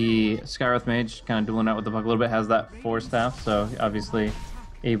 The Skywrath Mage kind of dueling out with the Puck a little bit, has that Force Staff, so obviously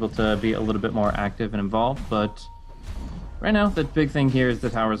able to be a little bit more active and involved. But right now, the big thing here is the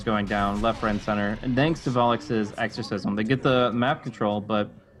towers going down, left, right, and center. And thanks to Volix's Exorcism, they get the map control,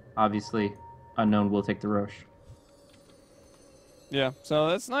 but obviously, Unknown will take the Roche. Yeah, so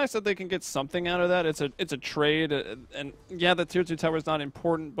it's nice that they can get something out of that. It's a trade, and yeah, the tier 2 tower is not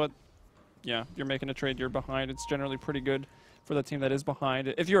important, but yeah, you're making a trade, you're behind. It's generally pretty good for the team that is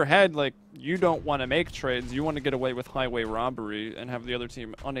behind. If you're ahead, like, you don't want to make trades. You want to get away with highway robbery and have the other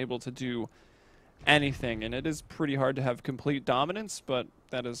team unable to do anything. And it is pretty hard to have complete dominance, but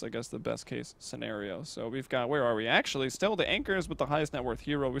that is, I guess, the best case scenario. So we've got, where are we? Actually, still the anchors with the highest net worth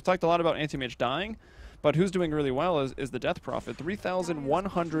hero. We've talked a lot about Anti-Mage dying, but who's doing really well is the Death Prophet.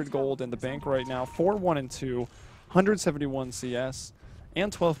 3,100 gold in the bank right now, 4-1 and 2, 171 CS,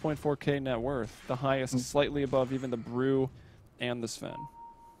 and 12.4k net worth. The highest, slightly above even the Brew and the Sven.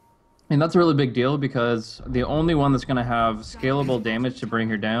 And that's a really big deal because the only one that's going to have scalable damage to bring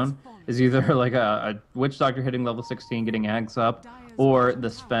her down is either like a Witch Doctor hitting level 16, getting Ags up, or the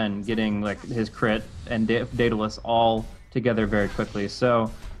Sven getting like his crit and Daedalus all together very quickly.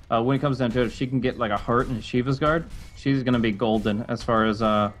 So when it comes down to it, if she can get like a Heart and a Shiva's Guard, she's going to be golden as far as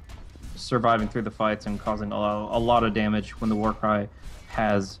surviving through the fights and causing a lot of damage when the Warcry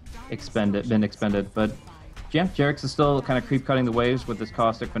has been expended. But yeah, Jarex is still kind of creep cutting the waves with his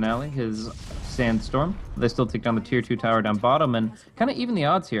Caustic Finale, his Sandstorm. They still take down the tier 2 tower down bottom and kind of even the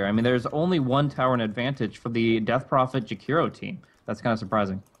odds here. I mean, there's only one tower in advantage for the Death Prophet Jakiro team. That's kind of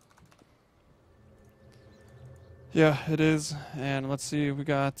surprising. Yeah, it is. And let's see, we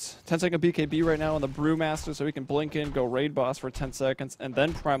got 10-second BKB right now on the Brewmaster, so we can blink in, go raid boss for 10 seconds, and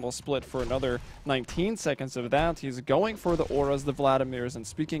then Primal Split for another 19 seconds of that. He's going for the auras, the Vladimirs, and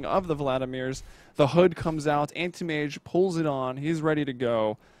speaking of the Vladimirs, the hood comes out, Anti-Mage pulls it on, he's ready to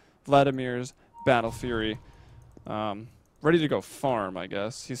go. Vladimir's Battle Fury. Ready to go farm, I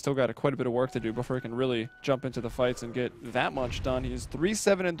guess. He's still got quite a bit of work to do before he can really jump into the fights and get that much done. He's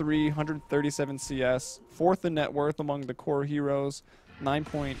 3-7 and 3, 137 CS, 4th in net worth among the core heroes,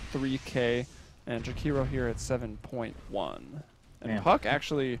 9.3k, and Jakiro here at 7.1. And Puck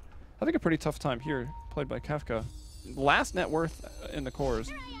actually, I think a pretty tough time here, played by Kefka. Last net worth in the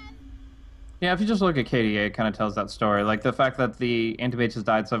cores. Yeah, if you just look at KDA, it kind of tells that story. Like the fact that the Anti-Mage has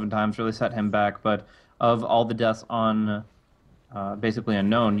died 7 times really set him back, but of all the deaths on basically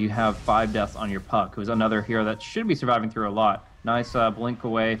Unknown, you have 5 deaths on your Puck, who's another hero that should be surviving through a lot. Nice blink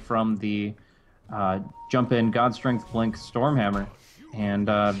away from the jump in God Strength Blink Stormhammer, and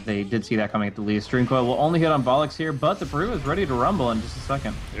they did see that coming at the least. Dream Coil will only hit on Volix here, but the Brew is ready to rumble in just a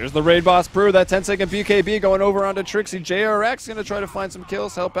second. Here's the raid boss Brew, that 10-second BKB going over onto Trixie. JRX going to try to find some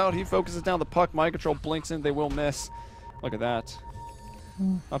kills, help out. He focuses down the Puck. Mind Control blinks in, they will miss. Look at that.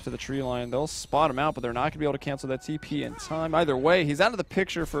 Up to the tree line. They'll spot him out, but they're not going to be able to cancel that TP in time. Either way, he's out of the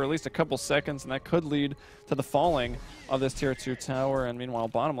picture for at least a couple seconds, and that could lead to the falling of this tier 2 tower. And meanwhile,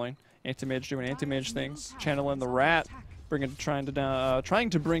 bottom lane, Anti-Mage doing Anti-Mage things, channeling the Rat, trying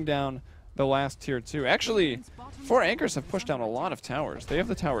to bring down the last tier 2. Actually, 4 anchors have pushed down a lot of towers. They have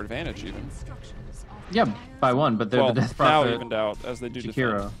the tower advantage even. Yeah, by 1, but they're the Death Prophet. Now evened out as they do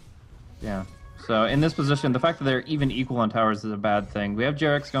Jakiro. defend. Yeah. So in this position, the fact that they're even equal on towers is a bad thing. We have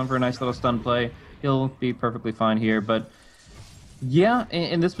Jarex going for a nice little stun play. He'll be perfectly fine here. But yeah,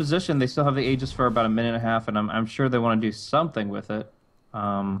 in this position, they still have the Aegis for about a minute and a half, and I'm sure they want to do something with it.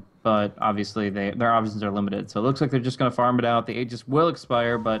 But obviously, their options are limited. So it looks like they're just going to farm it out. The Aegis will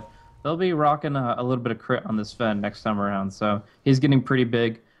expire, but they'll be rocking a little bit of crit on this Fen next time around. So he's getting pretty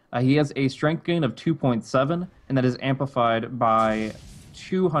big. He has a strength gain of 2.7, and that is amplified by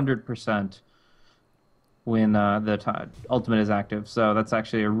 200%. When the ultimate is active. So that's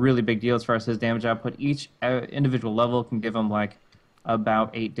actually a really big deal as far as his damage output. Each individual level can give him like about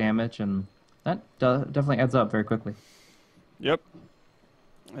 8 damage, and that definitely adds up very quickly. Yep.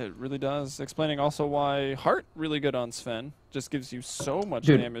 It really does. Explaining also why Heart really good on Sven. Just gives you so much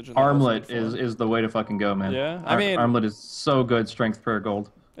damage. Dude, Armlet is the way to fucking go, man. Yeah, I mean... Armlet is so good, strength per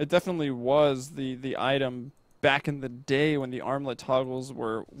gold. It definitely was the item back in the day when the armlet toggles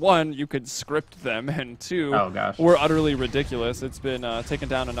were, 1, you could script them, and 2, were utterly ridiculous. It's been taken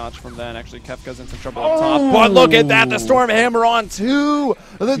down a notch from then. Actually, Kefka's in some trouble up top. But look at that, the Storm Hammer on 2!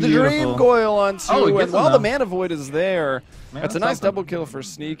 The Dream Coil on 2, and while the Mana Void is there, it's a nice double kill for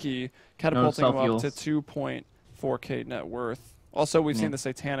Sneaky, catapulting him up to 2.4k net worth. Also, we've seen the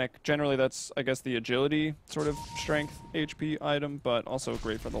Satanic. Generally, that's, I guess, the agility sort of strength HP item, but also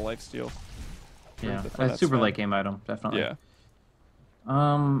great for the lifesteal. Yeah, a super late game item, definitely. Yeah.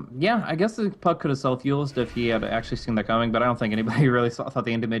 Yeah, I guess the Puck could have self-used if he had actually seen that coming, but I don't think anybody really thought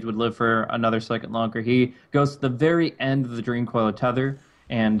the Anti-Mage would live for another second longer. He goes to the very end of the Dream Coil tether,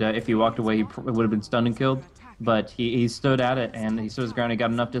 and if he walked away, he would have been stunned and killed. But he stood at it, and he stood his ground. He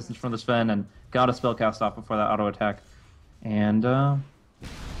got enough distance from the Sven and got a spell cast off before that auto attack. And the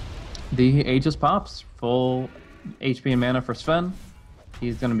Aegis pops. Full HP and mana for Sven.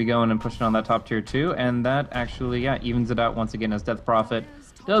 He's going to be going and pushing on that top tier 2, and that actually, evens it out once again as Death Prophet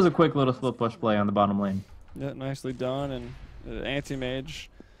does a quick little split push play on the bottom lane. Yeah, nicely done, and Anti-mage.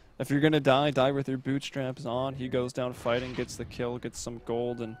 If you're gonna die with your bootstraps on. He goes down fighting, gets the kill, gets some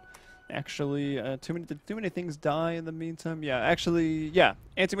gold, and actually, too many things die in the meantime. Yeah, actually, yeah.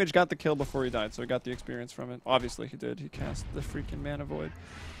 Anti-mage got the kill before he died, so he got the experience from it. Obviously, he did. He cast the freaking Mana Void.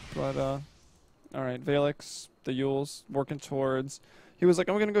 But all right, Valix, the Yules, working towards. He was like,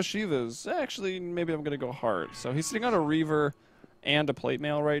 I'm gonna go Shivas. Actually, maybe I'm gonna go Heart. So he's sitting on a Reaver and a Plate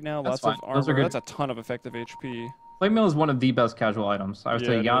Mail right now. That's Lots fine. of Those are armor. good. That's a ton of effective HP. Plate mail is one of the best casual items. I would Yeah,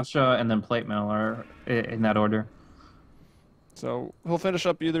 say it Yasha and then plate mail are in that order. So he'll finish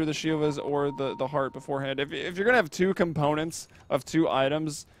up either the Shivas or the Heart beforehand. If you're going to have two components of two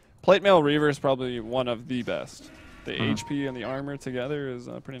items, Plate Mail Reaver is probably one of the best. The HP and the armor together is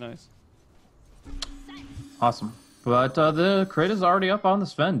pretty nice. Awesome. But the crate is already up on the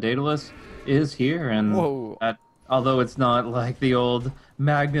Sven. Daedalus is here, and Whoa. although it's not like the old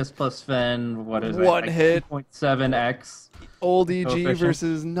Magnus plus Sven, what is it? One like hit. 2.7x. Old EG Coefficient.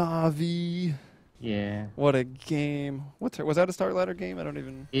 versus Navi. Yeah. What a game. Was that a Starladder game? I don't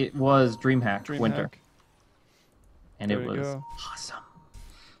even... It was DreamHack Winter. DreamHack. And There it you was go. awesome.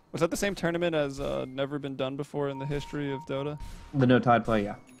 Was that the same tournament as never been done before in the history of Dota? The no tide play,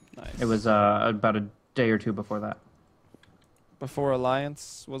 yeah. Nice. It was about a day or two before that. Before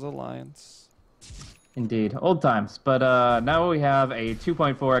Alliance was Alliance. Indeed, old times. But now we have a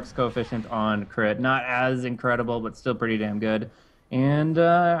 2.4x coefficient on crit. Not as incredible, but still pretty damn good. And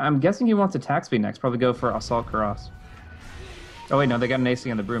I'm guessing he wants attack speed next. Probably go for Assault Cuirass. Oh wait, no, they got an AC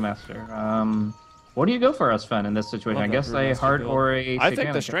on the Brewmaster. What do you go for, Sven, in this situation? Love I that guess a Brewmaster Heart build. or a I think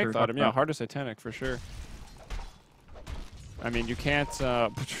Satanic, the if Strength we're item, yeah, talking Heart or Satanic for sure. I mean, you can't...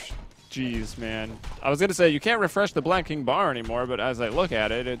 Jeez, man. I was going to say, you can't refresh the Blanking Bar anymore, but as I look at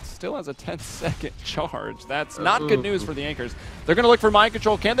it, it still has a 10-second charge. That's not good news for the Anchors. They're going to look for Mind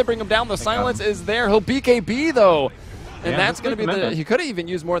Control. Can they bring him down? The silence is there. He'll BKB, though. And Yeah, that's going to be the... commitment. He could have even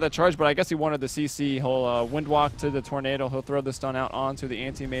used more of that charge, but I guess he wanted the CC. He'll Windwalk to the Tornado. He'll throw the stun out onto the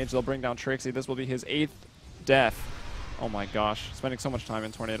Anti-Mage. They'll bring down Trixie. This will be his 8th death. Oh my gosh. Spending so much time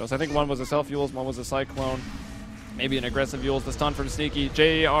in Tornadoes. I think one was a Self-Yules, one was a Cyclone. Maybe an aggressive Yules. The stun from Sneaky.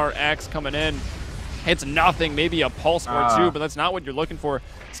 JRX coming in. Hits nothing. Maybe a Pulse or two, but that's not what you're looking for.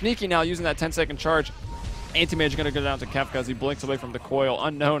 Sneaky now using that 10-second charge. Anti-Mage going to go down to Kefka as he blinks away from the coil.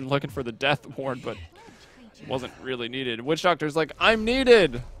 Unknown looking for the Death Ward, but wasn't really needed. Witch Doctor's like, I'm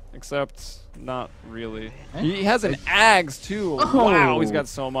needed! Except not really. He has an Ags too. Oh. Wow, he's got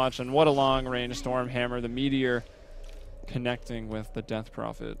so much. And what a long-range Stormhammer. The Meteor connecting with the Death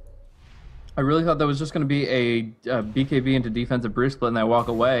Prophet. I really thought that was just going to be a BKB into defensive Bruce split and I walk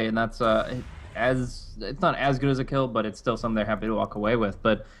away, and that's it's not as good as a kill, but it's still something they're happy to walk away with.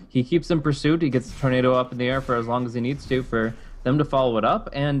 But he keeps in pursuit. He gets the Tornado up in the air for as long as he needs to for them to follow it up.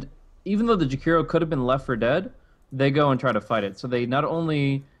 And even though the Jakiro could have been left for dead, they go and try to fight it. So they not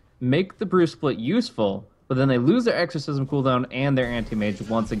only make the Bruce split useful, but then they lose their Exorcism cooldown and their Anti-Mage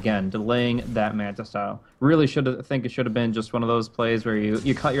once again, delaying that Manta style. Really think it should have been just one of those plays where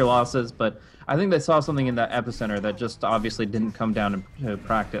you cut your losses, but I think they saw something in that Epicenter that just obviously didn't come down to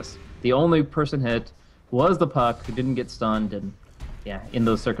practice. The only person hit was the puck, who didn't get stunned, and yeah, in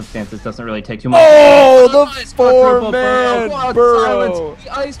those circumstances, doesn't really take too much. Oh, the Nice four-man burrow! Silence,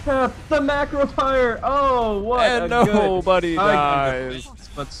 the Ice Path, the Macro Fire! Oh, what And a nobody good dies.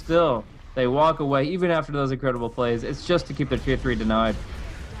 but still, they walk away even after those incredible plays. It's just to keep their tier 3 denied.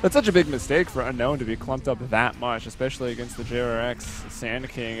 That's such a big mistake for Unknown to be clumped up that much, especially against the JRX Sand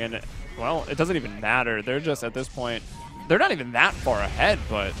King. And, well, it doesn't even matter. They're just, at this point, they're not even that far ahead,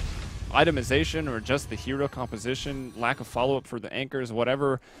 but itemization or just the hero composition, lack of follow-up for the Anchors,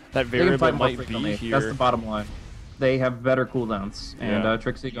 whatever that They can variable fight more might be frequently. here. That's the bottom line. They have better cooldowns, and Yeah.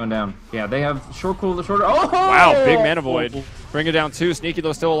 Trixie going down. Yeah, they have shorter. Oh! Wow, big Mana Void. Bring it down too. Sneaky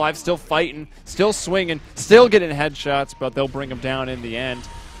though, still alive, still fighting, still swinging, still getting headshots, but they'll bring him down in the end.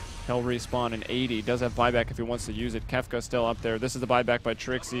 He'll respawn in 80. Does have buyback if he wants to use it. Kefka still up there. This is the buyback by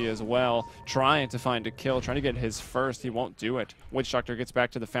Trixie as well. Trying to find a kill, trying to get his first. He won't do it. Witch Doctor gets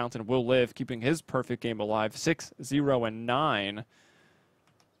back to the fountain, will live, keeping his perfect game alive. 6-0-9.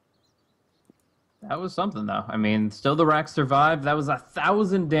 That was something, though. I mean, still the rack survived. That was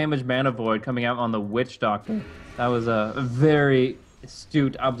 1,000 damage Mana Void coming out on the Witch Doctor. That was a very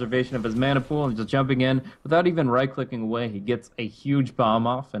astute observation of his mana pool and just jumping in without even right-clicking away. He gets a huge bomb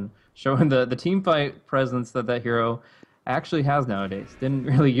off and showing the team fight presence that hero actually has nowadays. Didn't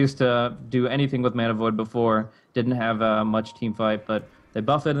really used to do anything with Mana Void before. Didn't have much team fight, but they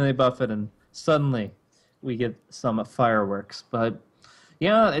buff it and suddenly we get some fireworks. But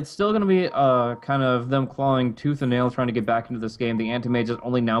yeah, it's still going to be kind of them clawing tooth and nail trying to get back into this game. The Anti-Mage is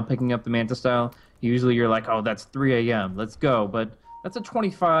only now picking up the Manta style. Usually you're like, oh, that's 3 a.m. Let's go. But that's a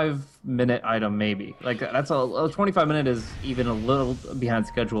 25-minute item, maybe. Like, that's a 25-minute is even a little behind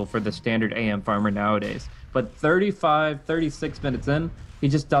schedule for the standard AM farmer nowadays. But 35, 36 minutes in, he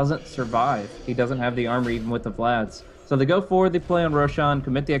just doesn't survive. He doesn't have the armor even with the Vlads. So they go forward, they play on Roshan,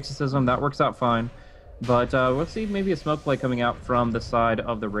 commit the Exorcism. That works out fine. But we'll see maybe a smoke play coming out from the side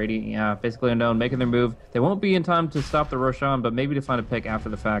of the Radiant. Yeah, basically unknown, making their move. They won't be in time to stop the Roshan, but maybe to find a pick after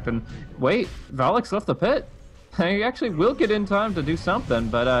the fact. And wait, Valix left the pit. They actually will get in time to do something,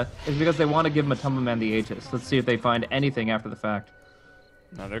 but it's because they want to give Matumba Man the Aegis. Let's see if they find anything after the fact.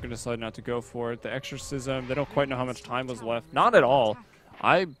 No, they're going to decide not to go for it. The Exorcism, they don't quite know how much time was left. Not at all.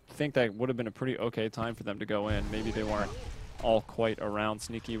 I think that would have been a pretty okay time for them to go in. Maybe they weren't all quite around.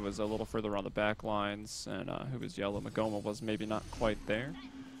 Sneaky was a little further on the back lines, and who was yellow? Magoma was maybe not quite there.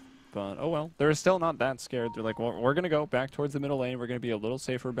 But, oh well, they're still not that scared. They're like, well, we're going to go back towards the middle lane. We're going to be a little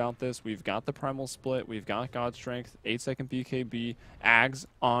safer about this. We've got the Primal Split. We've got God Strength, 8-second BKB, Ags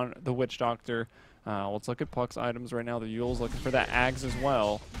on the Witch Doctor. Let's look at Puck's items right now. The Yule's looking for that Ags as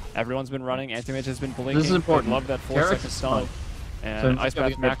well. Everyone's been running. Anti-Mage has been blinking. This is important. They love that 4-second stun. And So Ice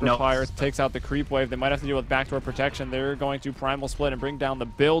Path Macro Fire takes out the creep wave. They might have to deal with backdoor protection. They're going to Primal Split and bring down the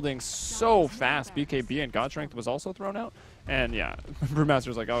building so fast. BKB and God Strength was also thrown out. And yeah,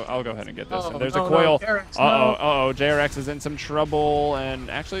 Brewmaster's like, I'll go ahead and get this. And there's a coil. Uh-oh, JRX is in some trouble. And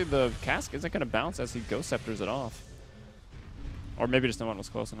actually the cask isn't going to bounce as he Ghost Scepters it off. Or maybe just no one was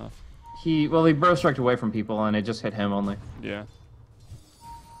close enough. He bro struck away from people and it just hit him only. Yeah.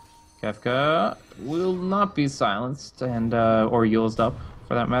 Kefka will not be silenced and or used up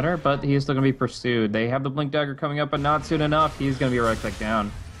for that matter, but he is still going to be pursued. They have the Blink Dagger coming up, but not soon enough. He's going to be right click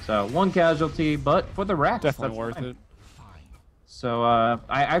down. So one casualty, but for the Rex, Definitely that's worth fine. it. So I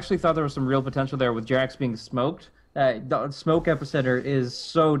actually thought there was some real potential there with Jax being smoked. The smoke epicenter is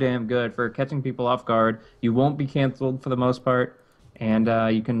so damn good for catching people off guard. You won't be canceled for the most part, and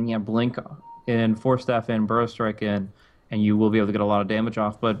you can blink in, Force Staff in, Burrow Strike in, and you will be able to get a lot of damage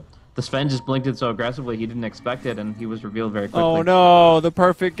off. But the Sven just blinked it so aggressively he didn't expect it, and he was revealed very quickly. Oh no, the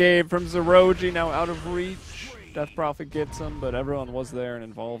perfect game from Zeroji now out of reach. Death Prophet gets him, but everyone was there and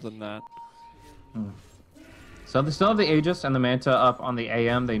involved in that. So they still have the Aegis and the Manta up on the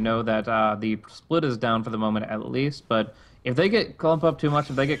AM. They know that the split is down for the moment at least, but if they get clump up too much,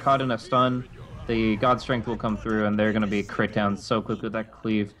 if they get caught in a stun, the God Strength will come through and they're going to be crit down so quickly with that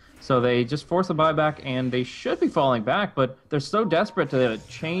cleave. So they just force a buyback and they should be falling back, but they're so desperate to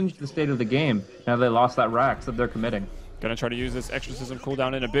change the state of the game now they lost that Rax that they're committing. Gonna try to use this Exorcism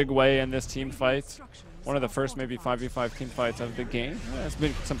cooldown in a big way in this team fight. One of the first maybe 5v5 team fights of the game. Yeah, it's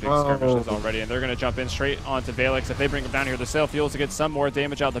been some big skirmishes already, and they're going to jump in straight onto Valix. If they bring him down here, the Sail Fuels to get some more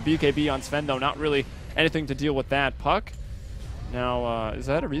damage out. The BKB on Sven, though, not really anything to deal with that. Puck, now, is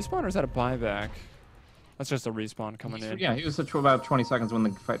that a respawn or is that a buyback? That's just a respawn coming in. Yeah, he was at about 20 seconds when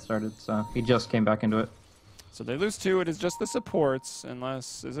the fight started, so he just came back into it. So they lose 2. It is just the supports,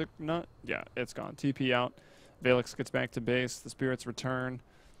 unless, is it not? Yeah, it's gone. TP out. Valix gets back to base. The Spirits return.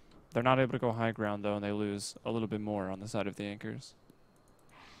 They're not able to go high ground, though, and they lose a little bit more on the side of the Anchors.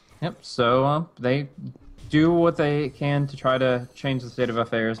 Yep, so they do what they can to try to change the state of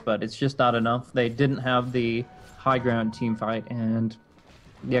affairs, but it's just not enough. They didn't have the high ground team fight, and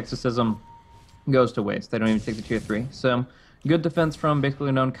the Exorcism goes to waste. They don't even take the tier 3. So good defense from basically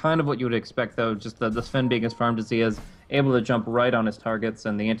Unknown, kind of what you would expect, though, just the Sven being as farmed as he is, able to jump right on his targets,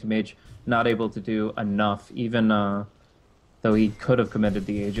 and the Anti-Mage not able to do enough, even though he could have committed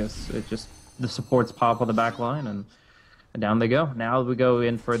the Aegis. It just, the supports pop on the back line, and down they go. Now we go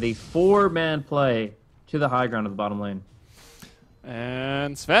in for the 4-man play to the high ground of the bottom lane.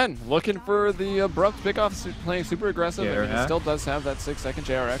 And Sven looking for the abrupt pickoff, playing super aggressive. I mean, he still does have that 6-second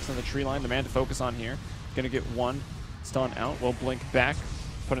JRX on the tree line. The man to focus on here. Going to get one stun out. Will blink back,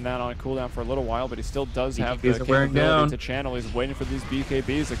 putting that on a cooldown for a little while, but he still does have the capability to channel. He's waiting for these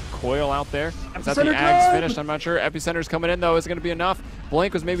BKBs. A coil out there. Is that the Ags finished? I'm not sure. Epicenter's coming in, though. Is it going to be enough?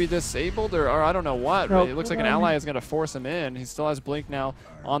 Blink was maybe disabled, or I don't know what. But it looks like an ally is going to force him in. He still has Blink now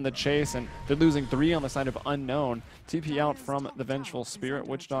on the chase, and they're losing 3 on the side of Unknown. TP out from the Vengeful Spirit.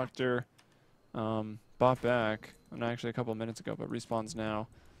 Witch Doctor bought back, and actually a couple of minutes ago, but respawns now.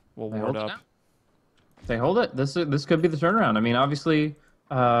 Will ward up. They hold it. This could be the turnaround. I mean, obviously,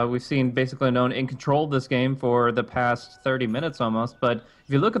 we've seen basically Unknown in control of this game for the past 30 minutes almost, but if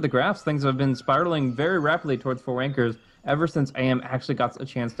you look at the graphs, things have been spiraling very rapidly towards 4 anchors ever since AM actually got a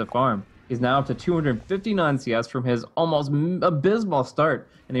chance to farm. He's now up to 259 CS from his almost abysmal start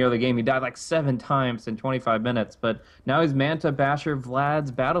in the early game. He died like 7 times in 25 minutes, but now he's Manta, Basher,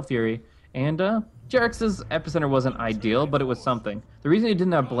 Vlad's, Battle Fury, and Jerix's epicenter wasn't ideal, but it was something. The reason he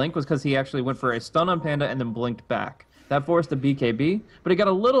didn't have blink was because he actually went for a stun on Panda and then blinked back. That forced a BKB, but he got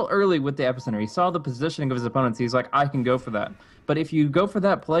a little early with the epicenter. He saw the positioning of his opponents. He's like, I can go for that. But if you go for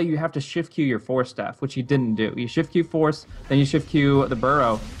that play, you have to shift Q your force staff, which he didn't do. You shift Q force, then you shift Q the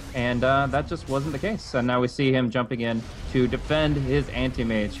burrow, and that just wasn't the case. And now we see him jumping in to defend his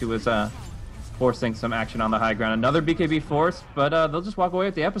anti-mage, who was forcing some action on the high ground. Another BKB force, but they'll just walk away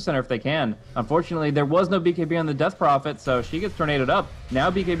at the epicenter if they can. Unfortunately, there was no BKB on the Death Prophet, so she gets tornadoed up. Now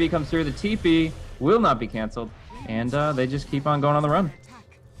BKB comes through. The TP will not be canceled, and they just keep on going on the run.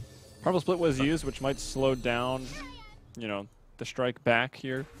 Marble Split was used, which might slow down, you know, the strike back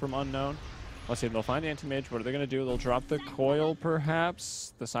here from Unknown. Let's see, they'll find the anti-mage. What are they going to do? They'll drop the coil,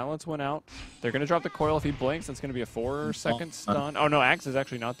 perhaps. The silence went out. They're going to drop the coil. If he blinks, it's going to be a 4-second stun. Oh, no, Axe is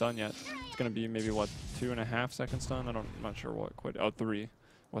actually not done yet. It's going to be maybe, what, 2.5-second stun? I'm not sure what quite. Oh, 3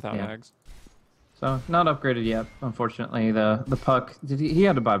 without Axe. So, not upgraded yet, unfortunately. The puck, he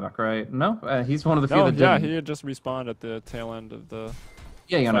had a buyback, right? No? He's one of the few that didn't. Yeah, he had just respawned at the tail end of the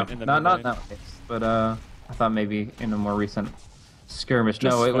not in that case. But I thought maybe in a more recent skirmish.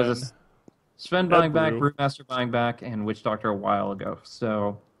 Just no, it Sven. was a Sven buying back, Brewmaster buying back, and Witch Doctor a while ago.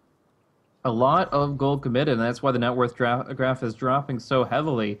 So a lot of gold committed, and that's why the net worth graph is dropping so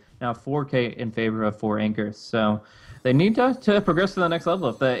heavily. Now 4K in favor of 4 anchors. So they need to progress to the next level.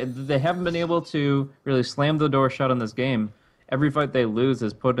 If they haven't been able to really slam the door shut on this game, every fight they lose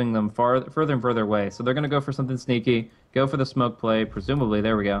is putting them further and further away. So they're going to go for something sneaky, go for the smoke play, presumably.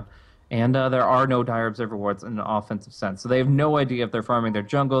 There we go. And there are no dire observer wards in an offensive sense. So they have no idea if they're farming their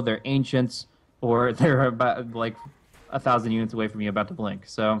jungle, their ancients, or they're about like 1,000 units away from you about to blink.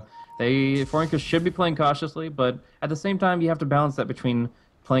 So 4 anchors should be playing cautiously, but at the same time, you have to balance that between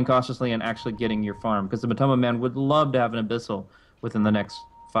playing cautiously and actually getting your farm. Because the Matoma man would love to have an Abyssal within the next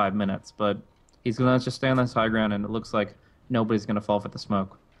 5 minutes, but he's going to just stay on this high ground, and it looks like nobody's going to fall for the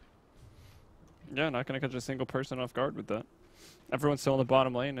smoke. Yeah, not going to catch a single person off guard with that. Everyone's still in the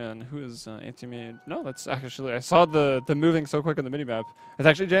bottom lane, and who is anti-mage? No, that's actually... I saw the moving so quick on the minimap. It's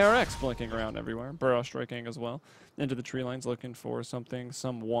actually JRX blinking around everywhere. Burrow striking as well. Into the tree lines looking for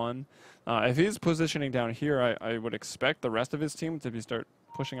someone. If he's positioning down here, I would expect the rest of his team to start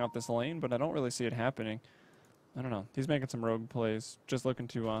pushing out this lane, but I don't really see it happening. I don't know. He's making some rogue plays. Just looking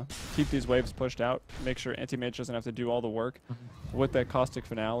to keep these waves pushed out. Make sure anti-mage doesn't have to do all the work. With that caustic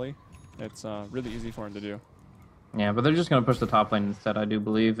finale, it's really easy for him to do. Yeah, but they're just going to push the top lane instead, I do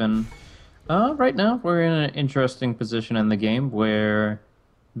believe. And right now, we're in an interesting position in the game where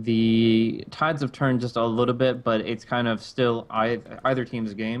the tides have turned just a little bit, but it's kind of still either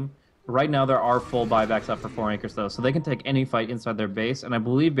team's game. Right now, there are full buybacks up for 4 anchors, though, so they can take any fight inside their base, and I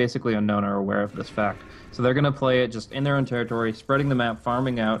believe basically Unknown are aware of this fact. So they're going to play it just in their own territory, spreading the map,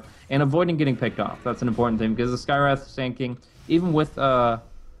 farming out, and avoiding getting picked off. That's an important thing, because the Skywrath Sand even with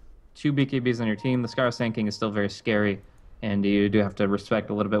 2 BKBs on your team, the Skywrath Sand is still very scary, and you do have to respect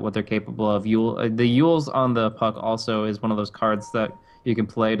a little bit what they're capable of. The Yules on the puck also is one of those cards that you can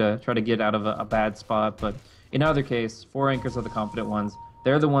play to try to get out of a bad spot, but in either case, 4 anchors are the confident ones.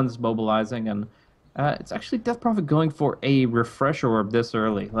 They're the ones mobilizing, and it's actually Death Prophet going for a Refresher Orb this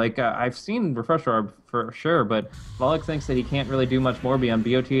early. Like, I've seen Refresher Orb for sure, but Volek thinks that he can't really do much more beyond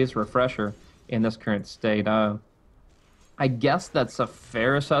BOT's Refresher in this current state. I guess that's a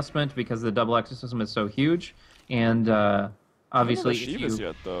fair assessment because the double exorcism is so huge, and obviously I don't know if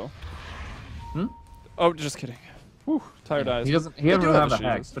yet, though. Hmm? Oh, just kidding. Whew, tired eyes. He doesn't have the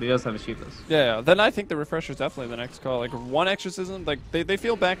Hex, but he does have a Sheetless. Yeah, then I think the Refresher is definitely the next call. Like, 1 exorcism, like, they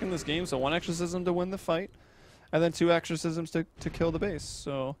feel back in this game, so 1 exorcism to win the fight, and then 2 exorcisms to kill the base,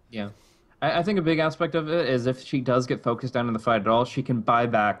 so... Yeah. I think a big aspect of it is if she does get focused down in the fight at all, she can buy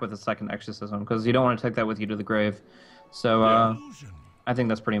back with a 2nd exorcism, because you don't want to take that with you to the grave. So, I think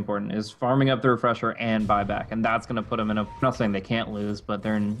that's pretty important, is farming up the Refresher and buyback, and that's going to put them in a... I'm not saying they can't lose, but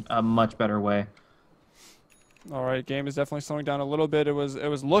they're in a much better way. All right, game is definitely slowing down a little bit. It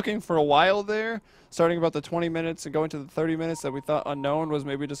was looking for a while there, starting about the 20 minutes and going to the 30 minutes that we thought Unknown was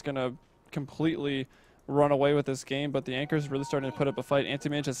maybe just going to completely run away with this game, but the Anchor's really starting to put up a fight.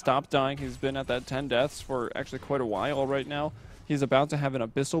 Anti-Mage has stopped dying. He's been at that 10 deaths for actually quite a while right now. He's about to have an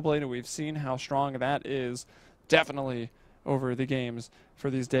Abyssal Blade, and we've seen how strong that is definitely over the games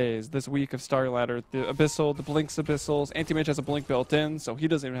for these days. This week of Starladder, the Abyssal, the Blinks Abyssals. Anti-Mage has a Blink built in, so he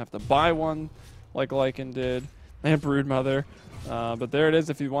doesn't even have to buy one like Lycan did, and Broodmother. But there it is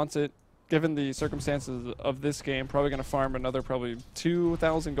if he wants it. Given the circumstances of this game, probably going to farm another probably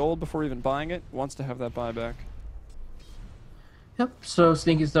 2,000 gold before even buying it. Wants to have that buyback. Yep, so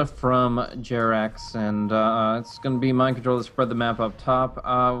sneaky stuff from Jerax, and it's going to be mind control to spread the map up top.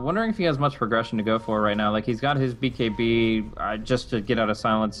 Wondering if he has much progression to go for right now. Like, he's got his BKB just to get out of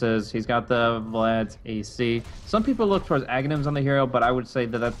silences. He's got the Vlad's AC. Some people look towards Aghanims on the hero, but I would say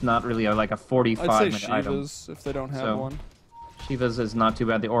that that's not really like a 45-minute item. I'd say Shivas, if they don't have one. Shivas is not too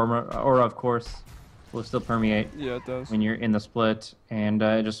bad. The aura, of course, will still permeate. Yeah, it does. When you're in the split, and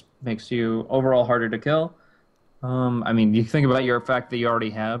it just makes you overall harder to kill. I mean, you think about your fact that you already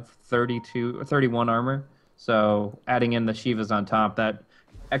have 32 or 31 armor, so adding in the Shivas on top, that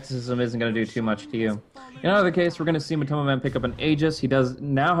exorcism isn't going to do too much to you. In either case, we're going to see Matoma Man pick up an Aegis. He does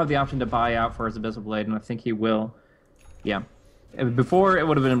now have the option to buy out for his Abyssal Blade, and I think he will. Yeah. Before, it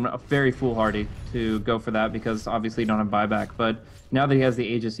would have been very foolhardy to go for that because obviously you don't have buyback, but now that he has the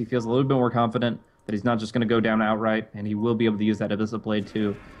Aegis, he feels a little bit more confident that he's not just going to go down outright, and he will be able to use that Abyssal Blade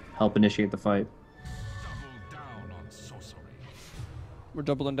to help initiate the fight. We're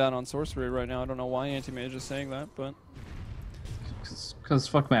doubling down on sorcery right now. I don't know why Anti-Mage is saying that, but... Because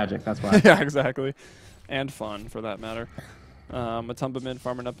fuck magic, that's why. Yeah, exactly. And fun, for that matter. Matumba mid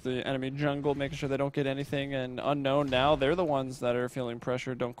farming up the enemy jungle, making sure they don't get anything. And Unknown now, they're the ones that are feeling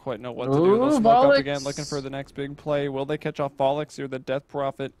pressure, don't quite know what to do. They'll smoke up again, looking for the next big play. Will they catch off Volix or the Death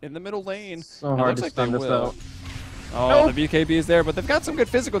Prophet in the middle lane? So hard to stun this out. Oh, the BKB is there, but they've got some good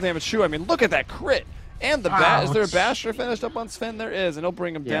physical damage too. I mean, look at that crit. And the is there a Basher finished up on Sven? There is, and he'll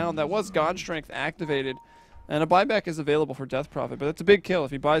bring him down. That was God Strength activated. And a buyback is available for Death Prophet, but it's a big kill.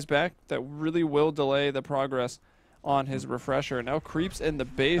 If he buys back, that really will delay the progress on his refresher. Now creeps in the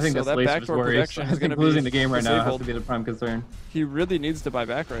base, so that backdoor protection is going to be losing the game right disabled. now has to be the prime concern. He really needs to buy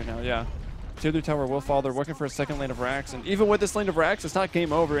back right now, yeah. Tier 3 tower will fall. They're looking for a second lane of Rax, and even with this lane of Rax, it's not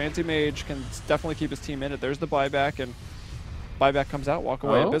game over. Anti-Mage can definitely keep his team in it. There's the buyback, and buyback comes out, walk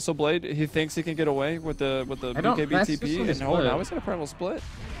away. Abyssal Blade, he thinks he can get away with the BKB TP, and now he's got a primal split.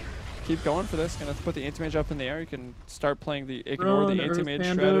 Keep going for this. Gonna put the Anti-Mage up in the air. You can start playing the ignore the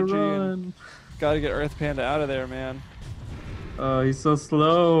Anti-Mage strategy, and gotta get Earth Panda out of there, man. Oh, he's so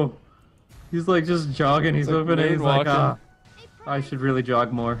slow. He's like just jogging. He's opening. He's like, I should really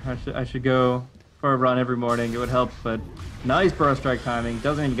jog more. I should go for a run every morning. It would help. But nice burrow strike timing.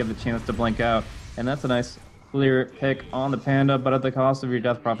 Doesn't even get the chance to blink out, and that's a nice clear pick on the Panda, but at the cost of your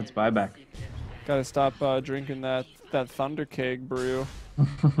Death Prophet's buyback. Gotta stop drinking that Thunder Keg brew.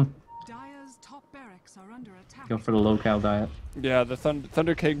 Dire's top barracks are under attack. Go for the low-cal diet. Yeah, the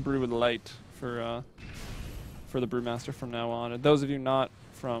Thunder Keg brew with light for the Brewmaster from now on. And those of you not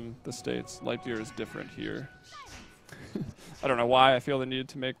from the States, light beer is different here. I don't know why I feel the need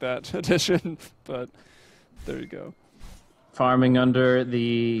to make that addition, but there you go. Farming under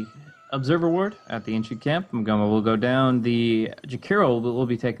the Observer Ward at the Ancient Camp. Mgoma will go down. The Jakiro will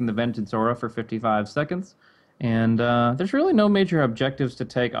be taking the Vengeance Aura for 55 seconds. And there's really no major objectives to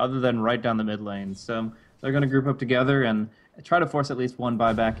take other than right down the mid lane. So they're going to group up together and try to force at least one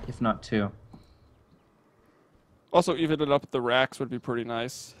buyback, if not two. Also, even it up the racks would be pretty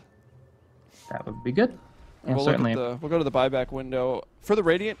nice. That would be good. And we'll certainly. we'll go to the buyback window. For the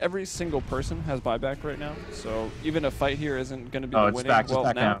Radiant, every single person has buyback right now. So even a fight here isn't going to be the winning. Back, well,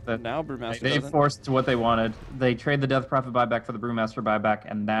 now Brewmaster they doesn't. forced what they wanted. They trade the Death Prophet buyback for the Brewmaster buyback,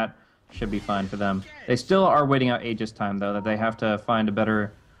 and that should be fine for them. They still are waiting out Aegis time, though, that they have to find a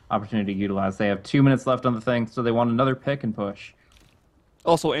better opportunity to utilize. They have 2 minutes left on the thing, so they want another pick and push.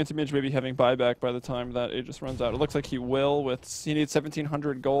 Also, Anti-Mage may be having buyback by the time that Aegis runs out. It looks like he will. He needs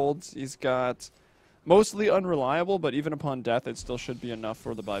 1,700 golds. He's got mostly unreliable, but even upon death, it still should be enough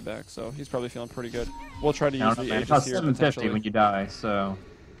for the buyback. So he's probably feeling pretty good. We'll try to use the Aegis here. 750 when you die, so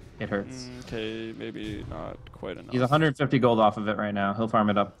it hurts. Okay, maybe not quite enough. He's 150 gold off of it right now. He'll farm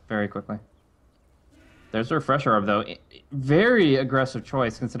it up very quickly. There's a refresher orb, though. Very aggressive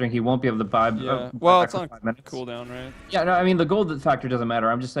choice, considering he won't be able to buy. Yeah. Well, it's on cooldown, right? Yeah, no, I mean, the gold factor doesn't matter.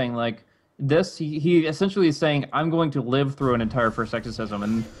 I'm just saying, like, this, he essentially is saying, I'm going to live through an entire first exorcism,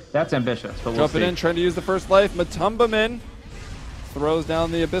 and that's ambitious, but we'll see. Jumping in, trying to use the first life. Matumbamin throws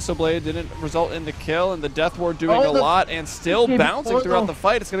down the Abyssal Blade, didn't result in the kill, and the Death Ward doing a lot, and still bouncing throughout the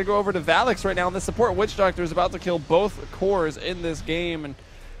fight. It's going to go over to Valix right now, and the support Witch Doctor is about to kill both cores in this game, and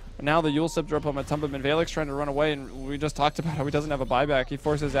now the Yule Scepter up on Matumbamin. Valix trying to run away, and we just talked about how he doesn't have a buyback. He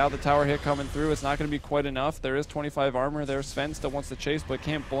forces out the tower hit coming through. It's not going to be quite enough. There is 25 armor there. Sven still wants to chase, but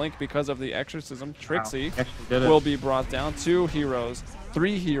can't blink because of the exorcism. Trixie will be brought down. 2 heroes,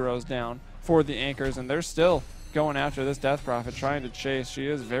 3 heroes down for the anchors, and they're still going after this Death Prophet, trying to chase. She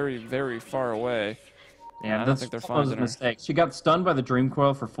is very, very far away. Yeah, I don't that's think they're was a finding her. mistake. She got stunned by the Dream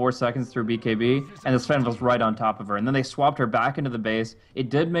Coil for 4 seconds through BKB, and the Sven was right on top of her. And then they swapped her back into the base. It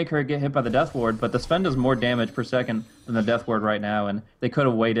did make her get hit by the Death Ward, but the Sven does more damage per second than the Death Ward right now, and they could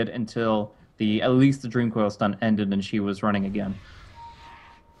have waited until at least the Dream Coil stun ended and she was running again.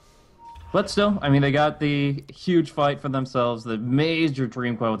 But still, I mean, they got the huge fight for themselves, the major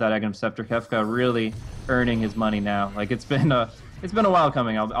Dream Coil with that Aghanim Scepter. Kefka really earning his money now. Like, it's been a while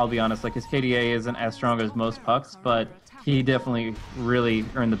coming, I'll be honest. Like, his KDA isn't as strong as most pucks, but he definitely really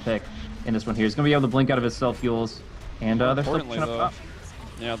earned the pick in this one here. He's going to be able to blink out of his self-fuels, and they're still pushing up.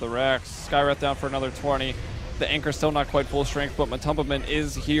 Yeah, the Rax. Skywrath down for another 20. The Anchor's still not quite full strength, but Matumbaman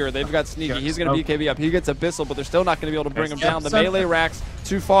is here. They've got Sneaky. He's going to BKB up. He gets Abyssal, but they're still not going to be able to bring him down. The melee Rax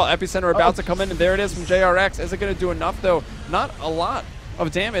to fall. Epicenter about to come in, and there it is from JRX. Is it going to do enough, though? Not a lot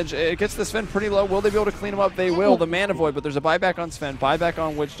of damage. It gets the Sven pretty low. Will they be able to clean him up? They will. The Mana Void, but there's a buyback on Sven, buyback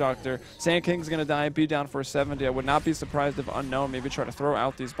on Witch Doctor. Sand King's going to die, be down for 70. I would not be surprised if Unknown maybe try to throw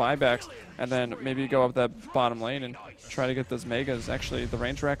out these buybacks and then maybe go up that bottom lane and try to get those Megas. Actually, the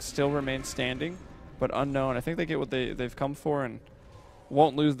range Rax still remains standing, but Unknown, I think they get what they've come for and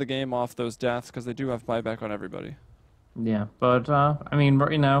won't lose the game off those deaths because they do have buyback on everybody. Yeah, but, I mean,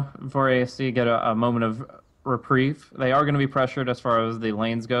 right now, for ASC get a moment of reprieve. They are going to be pressured as far as the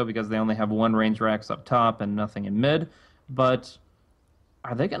lanes go because they only have one range Rax up top and nothing in mid. But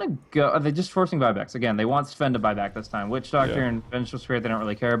are they going to go? Are they just forcing buybacks? Again, they want Sven to buy back this time. Witch Doctor and Vengeful Spirit they don't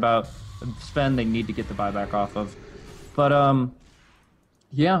really care about. Sven they need to get the buyback off of. But,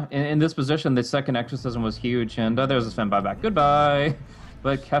 yeah, in this position, the second Exorcism was huge. And there's a Sven buyback. Goodbye.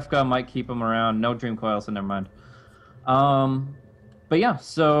 But Kefka might keep him around. No Dream Coil, so never mind. But yeah,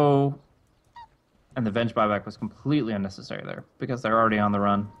 so... And the Venge buyback was completely unnecessary there because they're already on the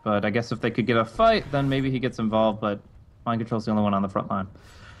run. But I guess if they could get a fight, then maybe he gets involved. But Mind Control's the only one on the front line.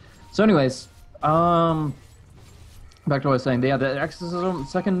 So anyways, back to what I was saying. Yeah, the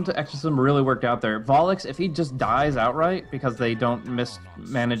second Exorcism really worked out there. Volix, if he just dies outright because they don't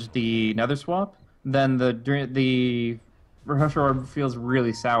mismanage the Nether Swap, then the Refresher Orb feels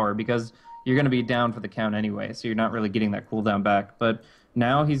really sour because you're going to be down for the count anyway, so you're not really getting that cooldown back. But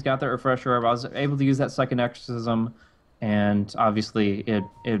now he's got that Refresher Orb. I was able to use that second Exorcism, and obviously it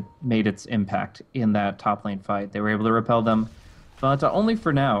made its impact in that top lane fight. They were able to repel them, but only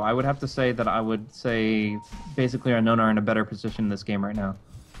for now. I would have to say that I would say basically Unknown are in a better position in this game right now.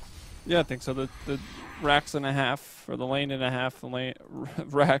 Yeah, I think so. The Rax and a half, or the lane and a half, the lane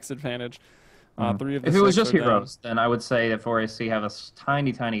Rax advantage. 3 of the If it was just down. heroes, then I would say that 4AC have a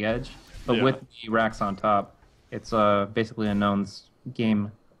tiny, tiny edge. But with the Rax on top, it's basically Unknown's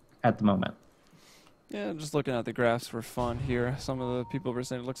game at the moment. Yeah, just looking at the graphs for fun here. Some of the people were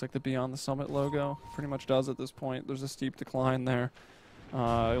saying it looks like the Beyond the Summit logo. Pretty much does at this point. There's a steep decline there.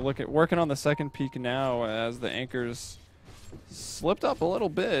 Look at working on the second peak now as the Anchors slipped up a little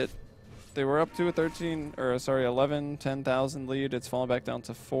bit. They were up to a 10,000 lead. It's fallen back down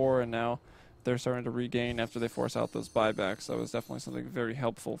to 4, and now they're starting to regain after they force out those buybacks. That was definitely something very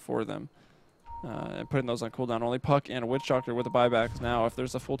helpful for them. And putting those on cooldown. Only Puck and Witch Doctor with the buybacks now. If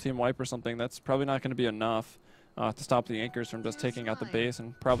there's a full team wipe or something, that's probably not going to be enough to stop the Anchors from just taking out the base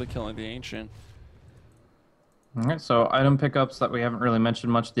and probably killing the Ancient. All right, so item pickups that we haven't really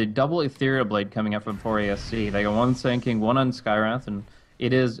mentioned much. The double Ethereal Blade coming up from 4ASC. They got one Sand King, one on Skywrath, and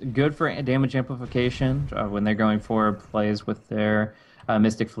it is good for damage amplification when they're going for plays with their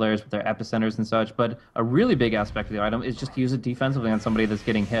Mystic Flares, with their Epicenters and such. But a really big aspect of the item is just to use it defensively on somebody that's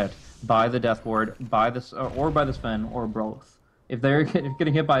getting hit by the Death Ward, or by the Sven, or both. If they're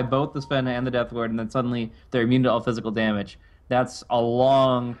getting hit by both the Sven and the Death Ward, and then suddenly they're immune to all physical damage, that's a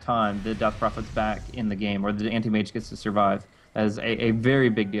long time the Death Prophet's back in the game, or the Anti-Mage gets to survive. That is a very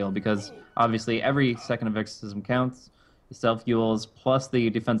big deal, because obviously every second of Exorcism counts. The self-fuels plus the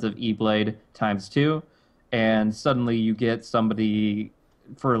defensive E-Blade ×2, and suddenly you get somebody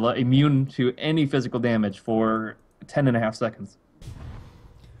immune to any physical damage for 10.5 seconds.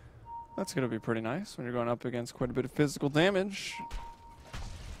 That's going to be pretty nice when you're going up against quite a bit of physical damage.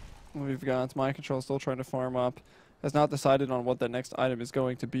 We've got Mind Control still trying to farm up. Has not decided on what that next item is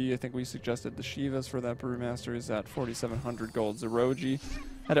going to be. I think we suggested the Shivas for that Brewmaster is at 4,700 gold. Zeroji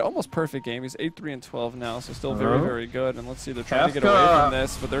had an almost perfect game. He's 8-3-12 now, so still very, very good. And let's see, they're trying to get away from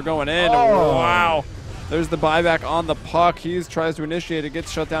this, but they're going in. Oh. Wow. There's the buyback on the Puck. He tries to initiate it,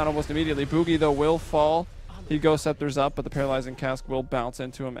 gets shut down almost immediately. Boogie, though, will fall. He goes Scepters up, but the Paralyzing Cask will bounce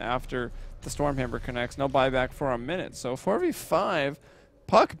into him after the Stormhammer connects. No buyback for a minute. So 4v5,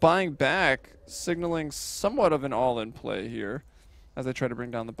 Puck buying back, signaling somewhat of an all-in play here as they try to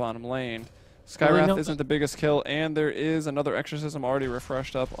bring down the bottom lane. Skywrath isn't the biggest kill, and there is another Exorcism already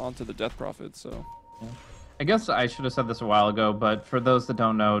refreshed up onto the Death Prophet. So I guess I should have said this a while ago, but for those that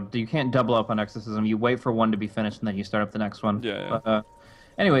don't know, you can't double up on Exorcism. You wait for one to be finished, and then you start up the next one. Yeah, yeah. But,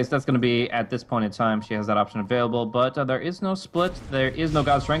 anyways, that's going to be, at this point in time, she has that option available, but there is no split, there is no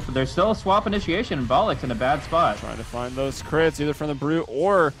God Strength, but there's still a swap initiation, and Volix in a bad spot. Trying to find those crits, either from the Brute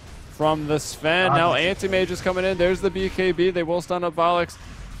or from the Sven. Now Anti-Mage is coming in. There's the BKB. They will stun up Volix.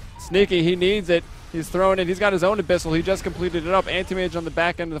 Sneaky, he needs it. He's throwing it. He's got his own Abyssal. He just completed it up. Anti-Mage on the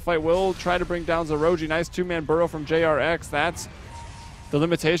back end of the fight will try to bring down Zeroji. Nice two-man burrow from JRX. That's the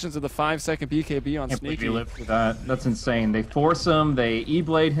limitations of the 5-second BKB on Sneaky. He lived through that. That's insane. They force him. They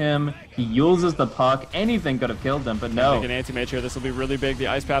E-blade him. He uses the puck. Anything could have killed him, but no. I think an Anti-Mage here. This will be really big. The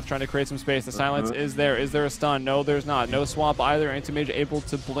Ice Path trying to create some space. The silence is there. Is there a stun? No, there's not. No swamp either. Anti-Mage able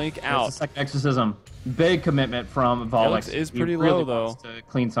to blink out. There's a second Exorcism. Big commitment from Volix. Alex is pretty low, though. Wants to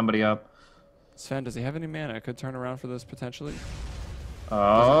clean somebody up. Sven, does he have any mana? Could turn around for this potentially.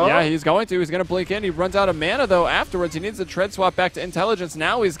 Oh. Yeah, he's going to. He's going to blink in. He runs out of mana, though, afterwards. He needs a Tread Swap back to Intelligence.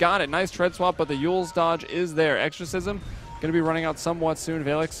 Now he's got it. Nice Tread Swap, but the Yule's dodge is there. Exorcism going to be running out somewhat soon.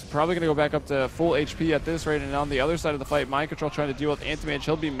 Valix probably going to go back up to full HP at this rate. And on the other side of the fight, Mind Control trying to deal with Anti-Mage.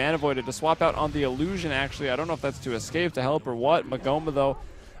 He'll be mana voided to swap out on the Illusion, actually. I don't know if that's to escape, to help, or what. Magoma, though,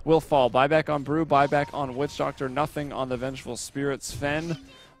 will fall. Buyback on Brew, buyback on Witch Doctor. Nothing on the Vengeful Spirit. Sven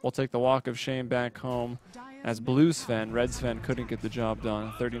will take the walk of shame back home, as Blue Sven, Red Sven couldn't get the job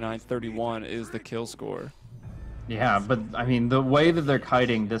done. 39-31 is the kill score. Yeah, but I mean, the way that they're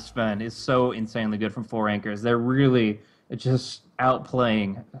kiting this Sven is so insanely good from 4 anchors. They're really just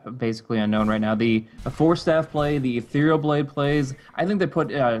outplaying basically Unknown right now. The 4-staff play, the Ethereal Blade plays, I think they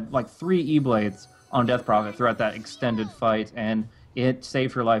put like 3 E-Blades on Death Prophet throughout that extended fight, and it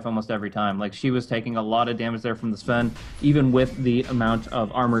saved her life almost every time. Like, she was taking a lot of damage there from the Sven, even with the amount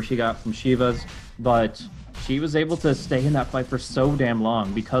of armor she got from Shiva's, but she was able to stay in that fight for so damn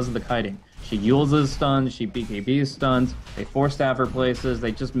long because of the kiting. She uses stuns, she BKBs stuns, they 4-staff her places,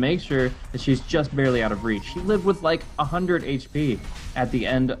 they just make sure that she's just barely out of reach. She lived with like 100 HP at the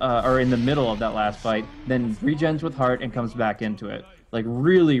end, or in the middle of that last fight, then regens with Heart and comes back into it. Like,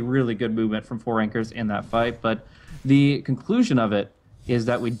 really, really good movement from 4 anchors in that fight, but the conclusion of it is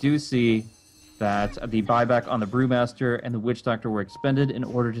that we do see that the buyback on the Brewmaster and the Witch Doctor were expended in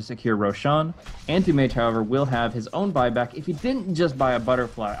order to secure Roshan. Anti-Mage, however, will have his own buyback if he didn't just buy a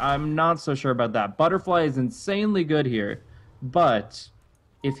Butterfly. I'm not so sure about that. Butterfly is insanely good here, but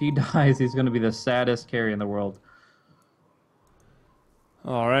if he dies, he's going to be the saddest carry in the world.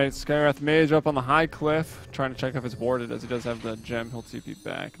 All right, Skywrath Mage up on the high cliff, trying to check if it's warded, as he does have the gem. He'll TP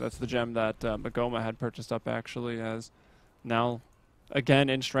back. That's the gem that Magoma had purchased up, actually, as now, again,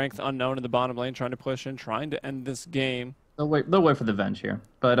 in strength, Unknown in the bottom lane, trying to push in, trying to end this game. They'll wait for the Venge here.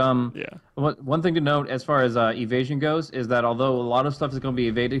 But yeah. One thing to note as far as evasion goes is that although a lot of stuff is going to be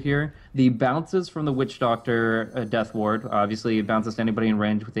evaded here, the bounces from the Witch Doctor Death Ward, obviously it bounces to anybody in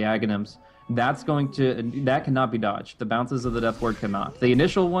range with the Aghanims, that cannot be dodged. The bounces of the Death Ward cannot. The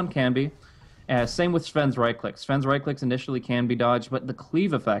initial one can be. Same with Sven's right clicks. Sven's right clicks initially can be dodged, but the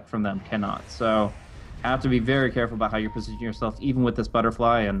cleave effect from them cannot. So have to be very careful about how you're positioning yourself, even with this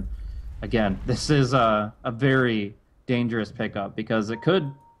Butterfly. And again, this is a very dangerous pickup because it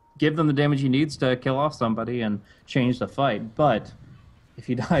could give them the damage he needs to kill off somebody and change the fight. But if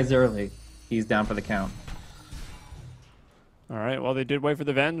he dies early, he's down for the count. All right, well, they did wait for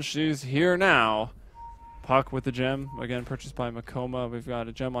the Venge. She's here now. Puck with the gem, again, purchased by Makoma. We've got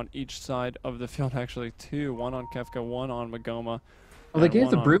a gem on each side of the field, actually 2. 1 on Kefka, 1 on Magoma. Well, they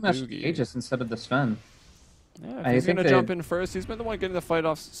gave the Brewmaster to Aegis instead of the Sven. Yeah, if he's going to jump in first. He's been the one getting the fight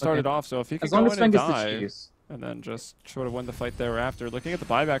started off, so if he can go in and die, and then just sort of win the fight thereafter. Looking at the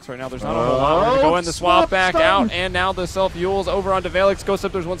buybacks right now, there's not a whole lot. We're going to go in the swap back out, and now the self-Yules over onto Valix. Ghost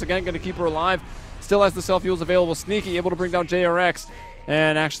Scepter's once again going to keep her alive. Still has the self-Yules available. Sneaky, able to bring down JRX.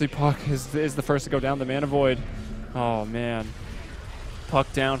 And actually, Puck is the first to go down the Mana Void. Oh, man.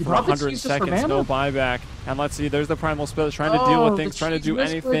 Puck down for 100 seconds, no buyback. And let's see, there's the Primal Spell trying to deal with things, trying to do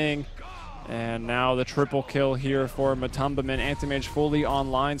anything. And now the triple kill here for Matumbaman. Anti-Mage fully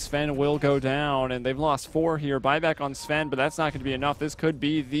online. Sven will go down, and they've lost 4 here. Buyback on Sven, but that's not going to be enough. This could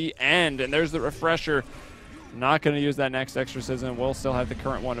be the end. And there's the refresher. Not going to use that next Exorcism. We'll still have the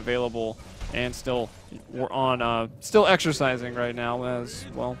current one available. And still, we're on, still exercising right now as,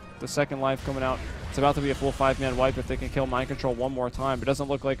 well, the second life coming out. It's about to be a full 5-man wipe if they can kill Mind Control one more time. It doesn't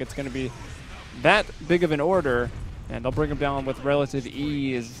look like it's going to be that big of an order, and they'll bring him down with relative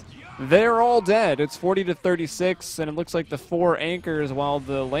ease. They're all dead. It's 40-36, and it looks like the 4 anchors, while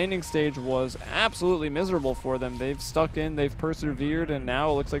the landing stage was absolutely miserable for them, they've stuck in, they've persevered, and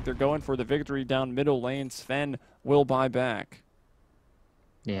now it looks like they're going for the victory down middle lane. Sven will buy back.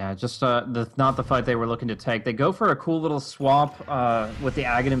 Yeah, just not the fight they were looking to take. They go for a cool little swap with the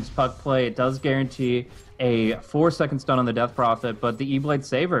Aghanim's puck play. It does guarantee a 4-second stun on the Death Prophet, but the E-Blade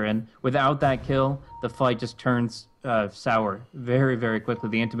saver, and without that kill, the fight just turns sour very, very quickly.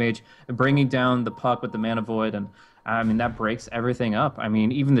 The Anti-Mage bringing down the puck with the Mana Void, and I mean, that breaks everything up. I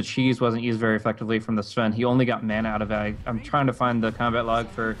mean, even the cheese wasn't used very effectively from the Sven. He only got mana out of it. I'm trying to find the combat log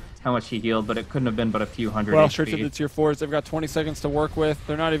for how much he healed, but it couldn't have been but a few hundred Well, HP. sure to the tier 4s. They've got 20 seconds to work with.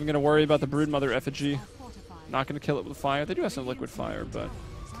 They're not even going to worry about the Broodmother effigy. Not going to kill it with fire. They do have some liquid fire, but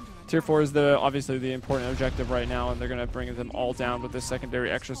tier 4 is obviously the important objective right now, and they're going to bring them all down with this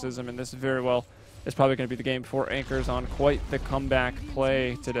secondary exorcism, and this very well is probably going to be the game for Anchors on quite the comeback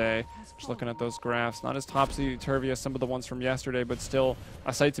play today. Just looking at those graphs, not as topsy-turvy as some of the ones from yesterday, but still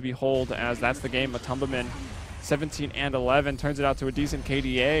a sight to behold, as that's the game. Matumbaman 17 and 11 turns it out to a decent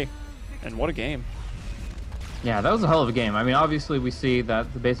KDA, and what a game. Yeah, that was a hell of a game. I mean, obviously we see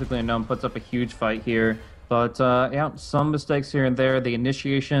that the Basically Unknown puts up a huge fight here, but yeah, some mistakes here and there. The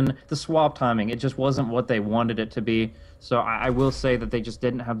initiation, the swap timing, it just wasn't what they wanted it to be. So I will say that they just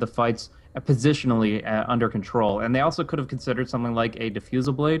didn't have the fights positionally under control. And they also could have considered something like a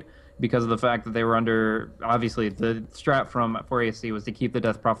Diffusal Blade, because of the fact that they were under, obviously, the strat from 4AC was to keep the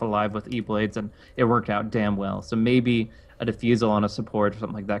Death Prophet alive with E-Blades, and it worked out damn well. So maybe a Diffusal on a support or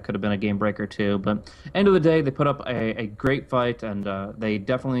something like that could have been a game breaker too. But end of the day, they put up a great fight, and they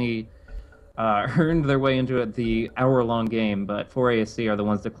definitely earned their way into it, the hour-long game. But 4ASC are the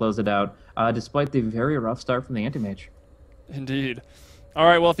ones that close it out, despite the very rough start from the Anti-Mage. Indeed. All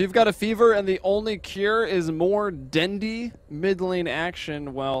right, well, if you've got a fever and the only cure is more Dendy mid-lane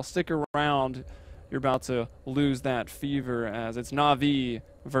action, well, stick around. You're about to lose that fever, as it's Na'Vi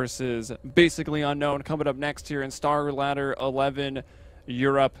versus Basically Unknown coming up next here in Starladder 11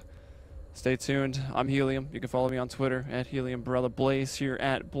 Europe. Stay tuned. I'm Helium. You can follow me on Twitter at HeliumBrella. Blaze here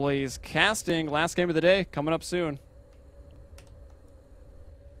at Blaze Casting. Last game of the day coming up soon.